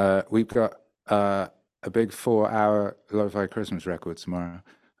 We've got a big 4-hour lo-fi Christmas record tomorrow.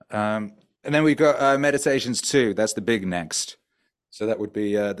 And then we've got Meditations 2. That's the big next. So that would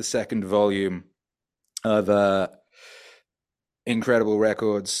be the second volume of incredible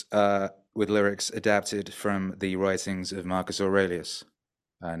records with lyrics adapted from the writings of Marcus Aurelius.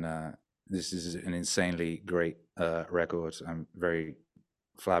 And this is an insanely great record. I'm very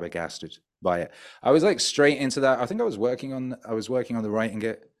flabbergasted by it. I was like straight into that. I think I was working on the writing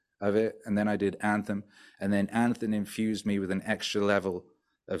of it, and then I did Anthem, and then Anthem infused me with an extra level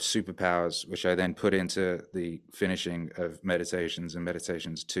of superpowers, which I then put into the finishing of Meditations, and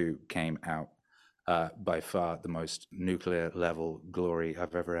Meditations 2 came out by far the most nuclear level glory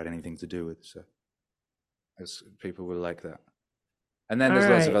I've ever had anything to do with. So as people will like that. And then All there's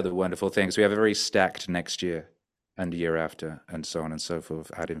lots of right. other wonderful things. We have a very stacked next year and year after, and so on and so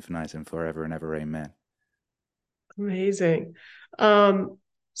forth, ad infinitum, forever and ever, amen. Amazing. Um,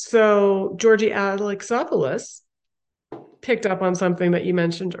 so Georgie Alexopoulos picked up on something that you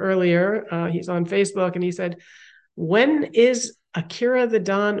mentioned earlier. He's on Facebook and he said, when is Akira the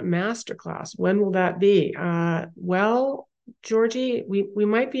Don masterclass? When will that be? Well, Georgie, we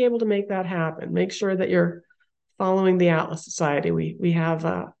might be able to make that happen. Make sure that you're following the Atlas Society. We have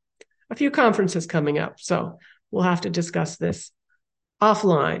a few conferences coming up, so we'll have to discuss this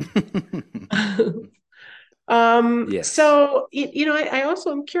offline. Yes. So I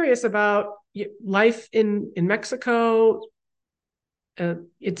also am curious about life in Mexico.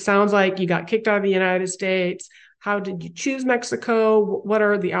 It sounds like you got kicked out of the United States. How did you choose Mexico? What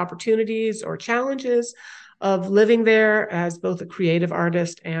are the opportunities or challenges of living there as both a creative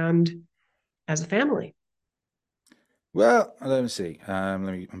artist and as a family? Well, let me see. Let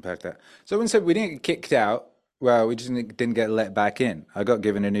me unpack that. So when said we didn't get kicked out, well, we just didn't get let back in. I got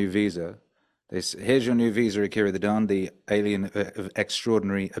given a new visa. Here's your new visa, Akira the Don, the alien of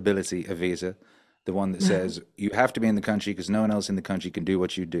extraordinary ability visa, the one that says you have to be in the country because no one else in the country can do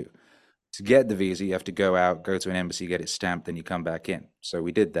what you do. To get the visa, you have to go out, go to an embassy, get it stamped, then you come back in. So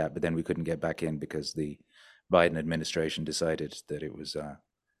we did that, but then we couldn't get back in because the Biden administration decided that it was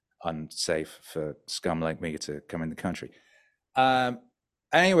unsafe for scum like me to come in the country. Um,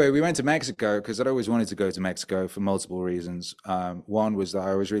 anyway, we went to Mexico because I'd always wanted to go to Mexico for multiple reasons. One was that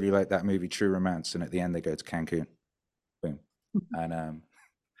I always really liked that movie True Romance, and at the end they go to Cancun. Boom. And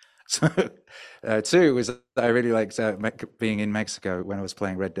so two was that I really liked being in Mexico when I was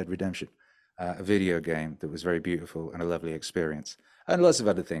playing Red Dead Redemption, a video game that was very beautiful and a lovely experience. And lots of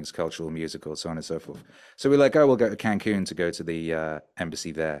other things, cultural, musical, so on and so forth. So we're like, oh, we'll go to Cancun to go to the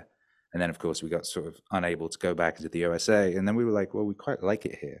embassy there. And then, of course, we got sort of unable to go back into the USA. And then we were like, well, we quite like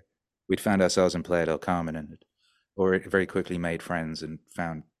it here. We'd found ourselves in Playa del Carmen and or very quickly made friends and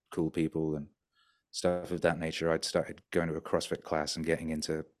found cool people. And stuff of that nature. I'd started going to a CrossFit class and getting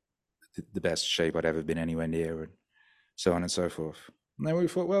into the best shape I'd ever been anywhere near, and so on and so forth. And then we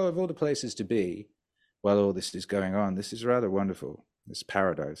thought, well, of all the places to be while all this is going on, this is rather wonderful. This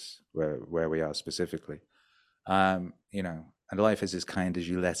paradise where we are specifically. And life is as kind as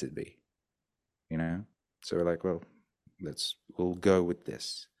you let it be, you know? So we're like, well, we'll go with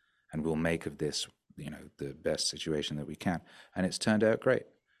this and we'll make of this, the best situation that we can. And it's turned out great.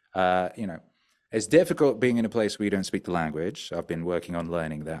 Uh, you know, it's difficult being in a place where you don't speak the language. I've been working on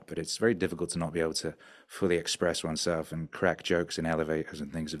learning that, but it's very difficult to not be able to fully express oneself and crack jokes in elevators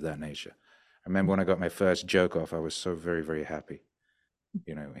and things of that nature. I remember when I got my first joke off, I was so very, very happy,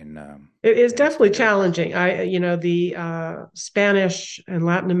 It is in definitely Scandinavia. challenging. The Spanish and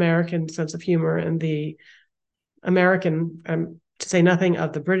Latin American sense of humor and the American, to say nothing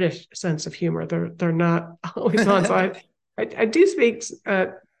of the British sense of humor, they're not always on. So I do speak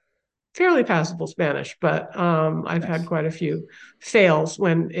fairly passable Spanish, but I've had Nice. quite a few fails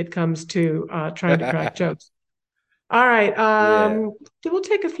when it comes to trying to crack jokes. All right, Yeah. we'll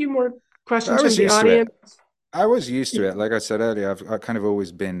take a few more But I questions from was the used to audience. it. I was used to it. Like I said earlier, I've kind of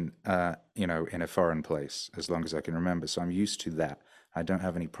always been, in a foreign place as long as I can remember. So I'm used to that. I don't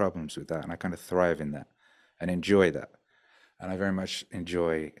have any problems with that. And I kind of thrive in that and enjoy that. And I very much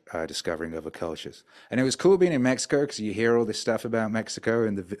enjoy discovering other cultures. And it was cool being in Mexico because you hear all this stuff about Mexico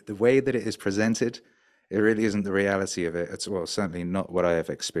and the way that it is presented. It really isn't the reality of it. It's, well, certainly not what I have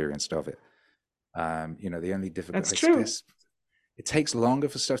experienced of it. The only difficult, That's I true, guess, it takes longer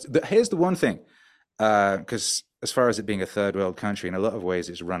for stuff. But here's the one thing, because as far as it being a third world country, in a lot of ways,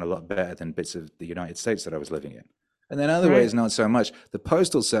 it's run a lot better than bits of the United States that I was living in. And then other right? ways, not so much. The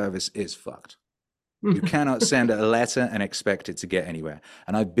postal service is fucked. You cannot send a letter and expect it to get anywhere.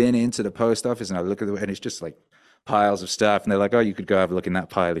 And I've been into the post office and I look at and it's just like piles of stuff. And they're like, oh, you could go have a look in that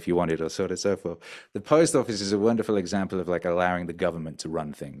pile if you wanted, or so on and so forth. The post office is a wonderful example of like allowing the government to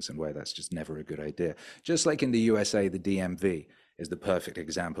run things and where that's just never a good idea. Just like in the USA, the DMV is the perfect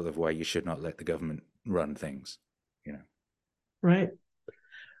example of why you should not let the government run things, you know. Right.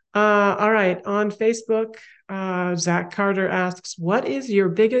 All right. On Facebook, Zach Carter asks, what is your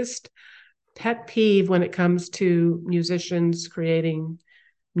biggest pet peeve when it comes to musicians creating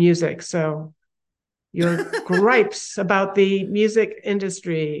music? So your gripes about the music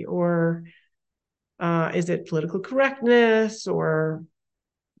industry, or is it political correctness, or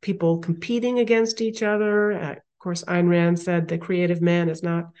people competing against each other? Of course, Ayn Rand said the creative man is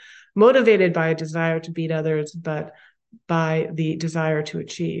not motivated by a desire to beat others, but by the desire to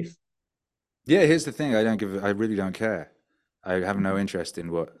achieve. Yeah, here's the thing. I really don't care. I have no interest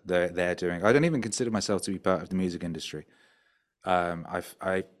in what they're doing. I don't even consider myself to be part of the music industry. I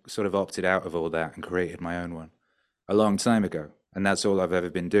sort of opted out of all that and created my own one a long time ago, and that's all I've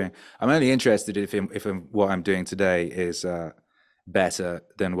ever been doing. I'm only interested if what I'm doing today is better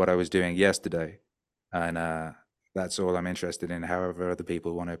than what I was doing yesterday, and that's all I'm interested in. However, other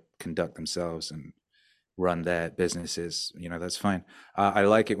people want to conduct themselves and run their businesses, that's fine. I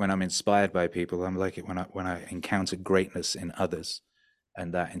like it when I'm inspired by people. I like it when I encounter greatness in others,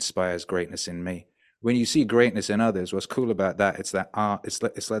 and that inspires greatness in me. When you see greatness in others, what's cool about that? It's that art.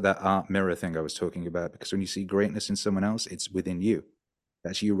 It's like that art mirror thing I was talking about. Because when you see greatness in someone else, it's within you.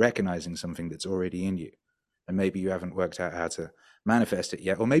 That's you recognizing something that's already in you, and maybe you haven't worked out how to manifest it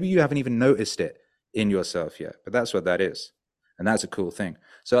yet, or maybe you haven't even noticed it in yourself yet. But that's what that is, and that's a cool thing.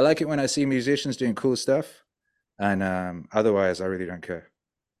 So I like it when I see musicians doing cool stuff, and otherwise, I really don't care.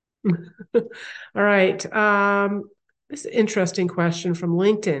 All right. This is an interesting question from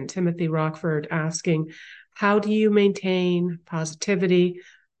LinkedIn, Timothy Rockford asking, how do you maintain positivity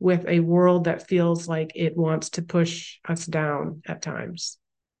with a world that feels like it wants to push us down at times?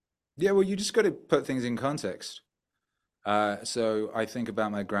 Yeah, well, you just got to put things in context. So I think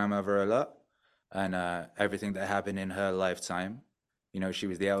about my grandmother a lot and everything that happened in her lifetime. She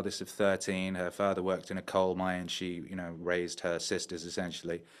was the eldest of 13. Her father worked in a coal mine. She, raised her sisters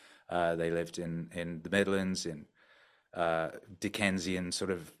essentially. They lived in the Midlands in Dickensian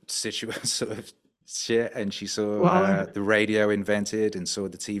sort of sort of shit, and she saw Well, the radio invented and saw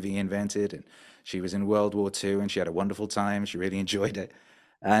the TV invented, and she was in World War II, and she had a wonderful time. She really enjoyed it,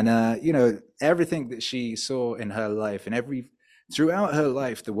 and everything that she saw in her life, and throughout her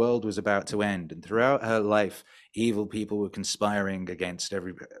life, the world was about to end, and throughout her life, evil people were conspiring against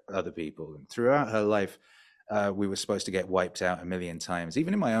every other people, and throughout her life. We were supposed to get wiped out a million times.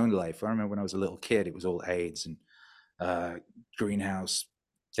 Even in my own life, I remember when I was a little kid, it was all AIDS and uh, greenhouse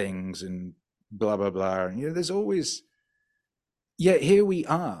things and blah blah blah. And there's always, yet here we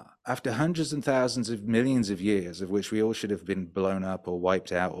are. after hundreds and thousands of millions of years, of which we all should have been blown up or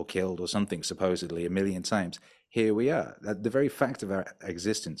wiped out or killed or something, supposedly a million times, here we are. The very fact of our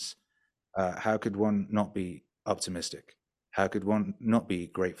existence, how could one not be optimistic? How could one not be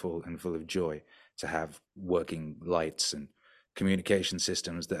grateful and full of joy to have working lights and communication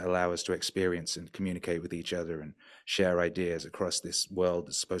systems that allow us to experience and communicate with each other and share ideas across this world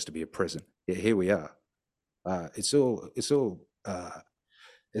that's supposed to be a prison? Yet here we are.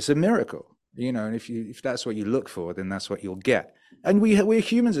 It's a miracle, and if that's what you look for, then that's what you'll get. And we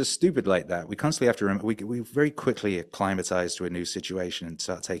humans are stupid like that. We constantly have to remember, we very quickly acclimatize to a new situation and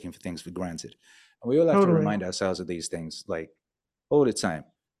start taking things for granted. And we all have to Totally. remind ourselves of these things like all the time.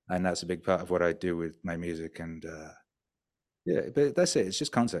 And that's a big part of what I do with my music. And yeah, but that's it. It's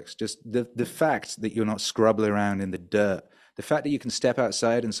just context. Just the fact that you're not scrubbling around in the dirt, the fact that you can step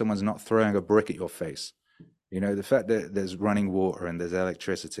outside and someone's not throwing a brick at your face, the fact that there's running water and there's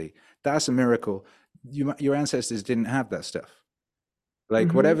electricity, that's a miracle. Your ancestors didn't have that stuff. Like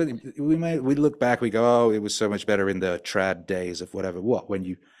Hmm. whatever we look back, we go, oh, it was so much better in the trad days of whatever. What, when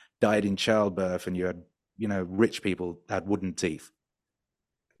you died in childbirth and you had, rich people had wooden teeth.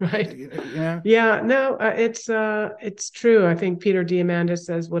 Right. You know, Yeah, no, it's true. I think Peter Diamandis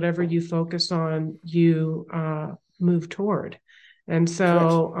says whatever you focus on, you move toward. And correct.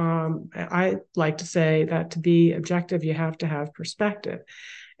 so I like to say that to be objective, you have to have perspective.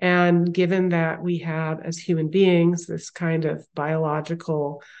 And given that we have, as human beings, this kind of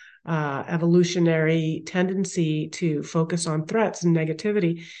biological, evolutionary tendency to focus on threats and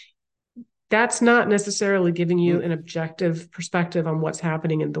negativity, that's not necessarily giving you Mm. an objective perspective on what's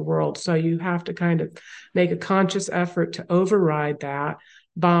happening in the world. So you have to kind of make a conscious effort to override that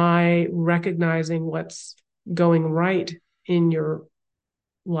by recognizing what's going right in your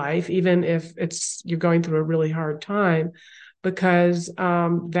life, even if it's you're going through a really hard time, because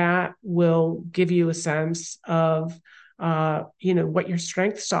that will give you a sense of what your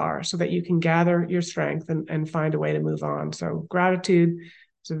strengths are so that you can gather your strength and find a way to move on. So gratitude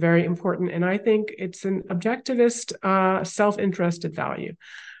is very important. And I think it's an objectivist, self-interested value.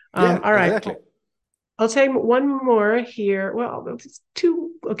 Yeah, All right. exactly. I'll take one more here. Well, it's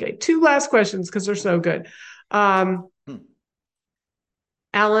two. Okay, two last questions because they're so good. Um, Mm.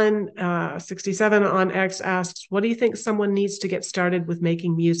 Alan, 67 on X asks, what do you think someone needs to get started with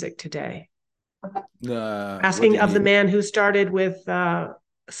making music today? What do Asking you of the mean? man who started with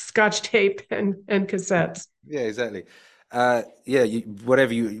scotch tape and cassettes. Yeah, exactly. Yeah,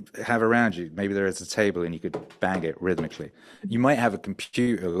 whatever you have around you, maybe there is a table and you could bang it rhythmically. You might have a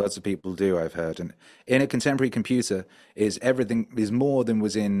computer, lots of people do, I've heard. And in a contemporary computer is everything is more than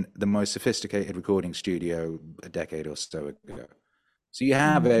was in the most sophisticated recording studio a decade or so ago. So you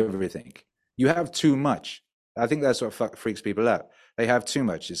have Mhm. everything. You have too much. I think that's what freaks people out. They have too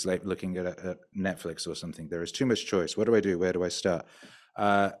much. It's like looking at Netflix or something. There is too much choice. What do I do? Where do I start?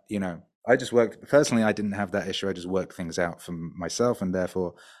 I just worked personally. I didn't have that issue. I just worked things out for myself, and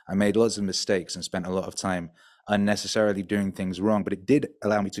therefore I made lots of mistakes and spent a lot of time unnecessarily doing things wrong. But it did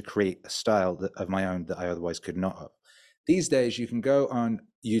allow me to create a style of my own that I otherwise could not have. These days, you can go on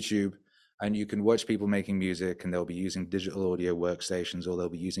YouTube and you can watch people making music, and they'll be using digital audio workstations or they'll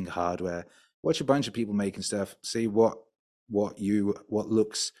be using hardware. Watch a bunch of people making stuff. See what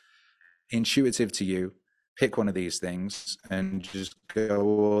looks intuitive to you. Pick one of these things and just go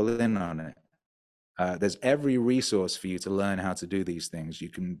all in on it. There's every resource for you to learn how to do these things. You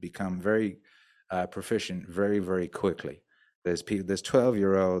can become very proficient very, very quickly. There's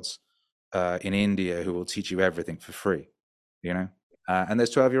 12-year-olds in India who will teach you everything for free, and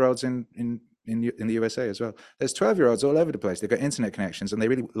there's 12-year-olds in the USA as well. There's 12-year-olds all over the place. They've got internet connections and they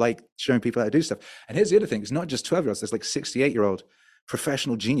really like showing people how to do stuff. And here's the other thing: it's not just 12-year-olds. There's like 68-year-old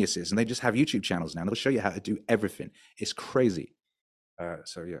professional geniuses, and they just have YouTube channels now. And they'll show you how to do everything. It's crazy.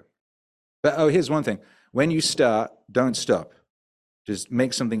 So yeah. But here's one thing: when you start, don't stop. Just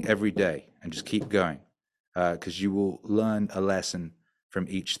make something every day and just keep going, because you will learn a lesson from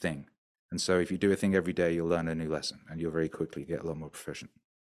each thing. And so if you do a thing every day, you'll learn a new lesson, and you'll very quickly get a lot more proficient.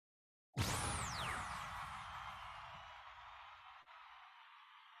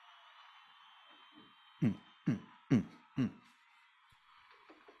 Mm, mm, mm, mm.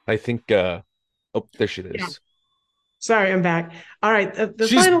 I think oh, there she Yeah. is. Sorry, I'm back. All right. The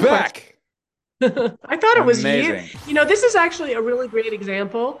She's final question. back. I thought it was you. Amazing. This is actually a really great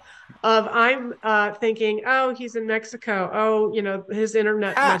example of I'm thinking, oh, he's in Mexico. Oh, his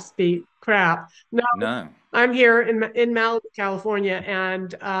internet Ha! must be crap. No, No, I'm here in Malibu, California,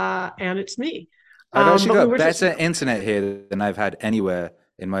 and it's me. I've actually But we got were just better internet here than I've had anywhere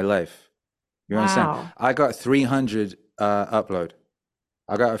in my life. You understand? wow. I got 300 upload.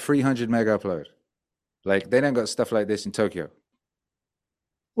 I got a 300 meg upload. Like they don't got stuff like this in Tokyo.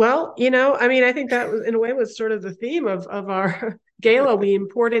 Well, I mean, I think that was, in a way, was sort of the theme of our gala. We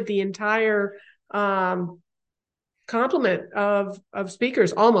imported the entire um, complement of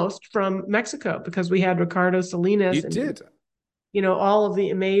speakers almost from Mexico because we had Ricardo You Salinas and did. all of the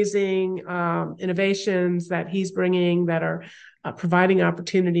amazing innovations that he's bringing that are providing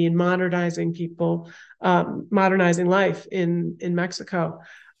opportunity and modernizing people, modernizing life in Mexico.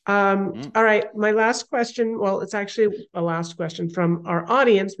 Mm. All right, my last question. Well, it's actually a last question from our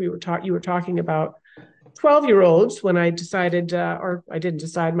audience. You were talking about 12-year-olds when I decided, or I didn't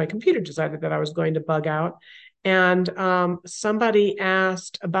decide, my computer decided that I was going to bug out. And somebody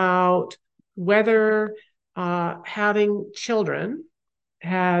asked about whether having children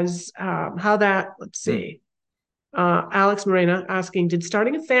has, how that, let's Mm. see. Alex Morena asking, did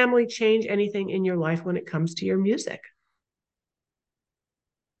starting a family change anything in your life when it comes to your music?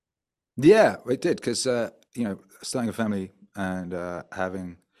 Yeah, it did because starting a family and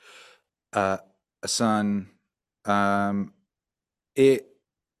having uh, a son, um, it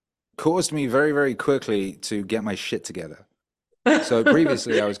caused me very, very quickly to get my shit together. So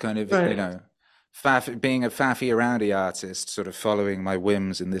previously, I was kind of, Right. being a faffy aroundy artist, sort of following my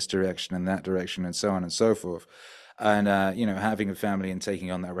whims in this direction and that direction, and so on and so forth. And having a family and taking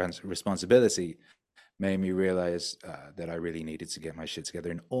on that responsibility made me realize that I really needed to get my shit together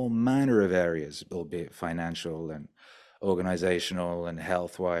in all manner of areas, albeit financial and organizational and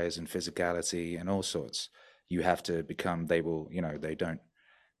health wise and physicality and all sorts. You have to become, they will, they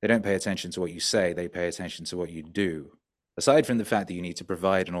don't pay attention to what you say, they pay attention to what you do. Aside from the fact that you need to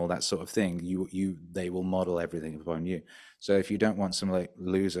provide and all that sort of thing, they will model everything upon you. So if you don't want some like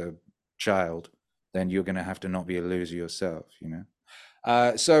loser child, then you're going to have to not be a loser yourself.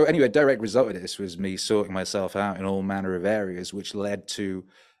 So anyway, a direct result of this was me sorting myself out in all manner of areas, which led to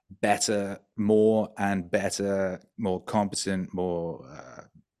better, more and better, more competent, more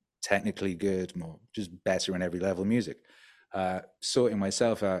technically good, more just better in every level of music. Sorting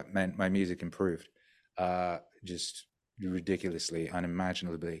myself out meant my music improved, just ridiculously,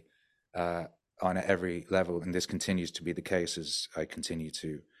 unimaginably, uh, on every level. And this continues to be the case as I continue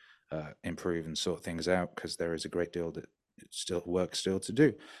to improve and sort things out because there is a great deal that still to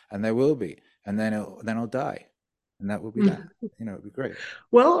do, and there will be, and then I'll die, and that will be that. It'll be great.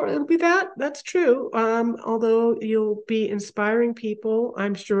 Well, it'll be that. That's true. Although you'll be inspiring people,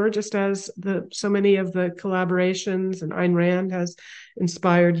 I'm sure, just as the so many of the collaborations and Ayn Rand has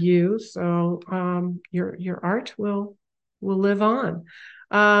inspired you. So your art will live on.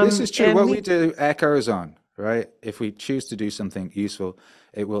 This is true. And What we we do echoes on, right? If we choose to do something useful,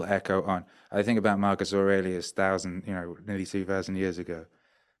 it will echo on. I think about Marcus Aurelius, nearly 2,000 years ago,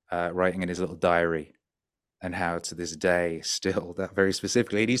 writing in his little diary, and how to this day, still that very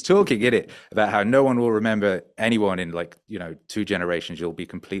specifically, and he's talking in it about how no one will remember anyone in 2 generations. You'll be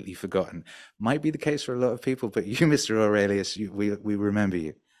completely forgotten. Might be the case for a lot of people, but you, Mr. Aurelius, we remember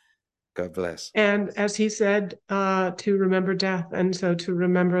you. God bless. and as he said, to remember death, and so to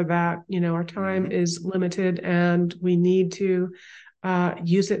remember that our time Hmm. is limited, and we need to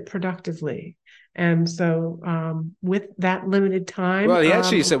use it productively. And so, with that limited time, Well, he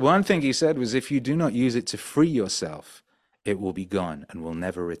actually said one thing he said was, if you do not use it to free yourself, it will be gone and will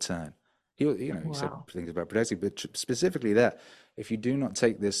never return. He said wow, things about protecting, but specifically that if you do not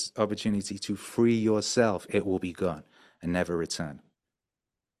take this opportunity to free yourself, it will be gone and never return.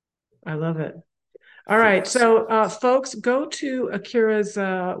 I love it. All Free right. So, yourself. folks, go to Akira's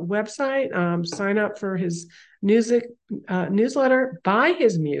website, sign up for his music newsletter, buy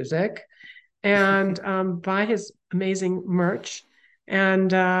his music, and buy his amazing merch.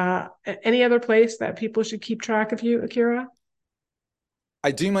 And any other place that people should keep track of you, Akira?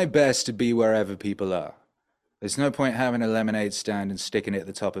 I do my best to be wherever people are. There's no point having a lemonade stand and sticking it at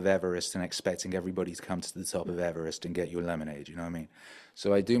the top of Everest and expecting everybody to come to the top of Everest and get you a lemonade. You know what I mean?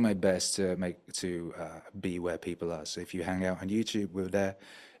 So I do my best to be where people are. So if you hang out on YouTube, we're there.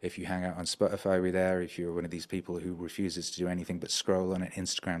 If you hang out on Spotify, we're there. If you're one of these people who refuses to do anything but scroll on an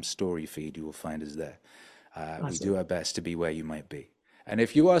Instagram story feed, you will find us there. We do Awesome. our best to be where you might be. And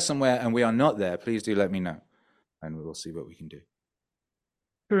if you are somewhere and we are not there, please do let me know, and we'll see what we can do.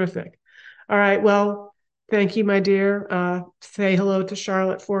 Terrific. All right. Well, thank you, my dear. Say hello to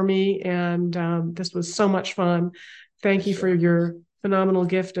Charlotte for me. And this was so much fun. For Thank you for sure. your phenomenal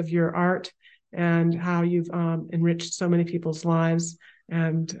gift of your art and how you've enriched so many people's lives.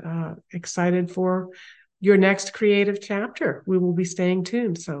 And excited for your next creative chapter. We will be staying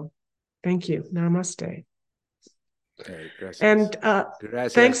tuned. So thank you. Namaste. Hey, gracias. And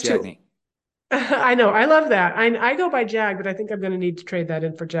Gracias, thanks to Jagni. I know. I love that. I go by Jag, but I think I'm going to need to trade that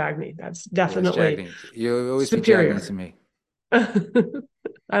in for Jagny. That's Yes, definitely Jagni. You'll always be Jagni to superior. me.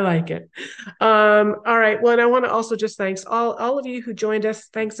 I like it. All right. Well, and I want to also just thanks all of you who joined us.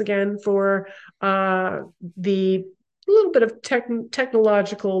 Thanks again for the little bit of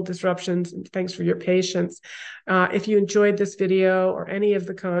technological disruptions, and thanks for your patience. If you enjoyed this video or any of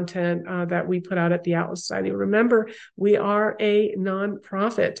the content that we put out at the Atlas Society, remember we are a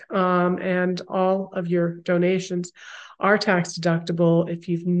nonprofit, and all of your donations are tax deductible. If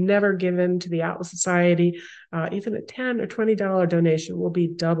you've never given to the Atlas Society, even a $10 or $20 donation will be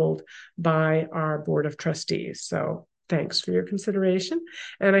doubled by our Board of Trustees. So thanks for your consideration.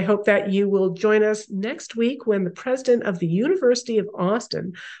 And I hope that you will join us next week when the president of the University of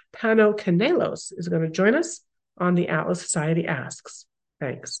Austin, Pano Canelos, is going to join us on the Atlas Society Asks.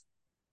 Thanks.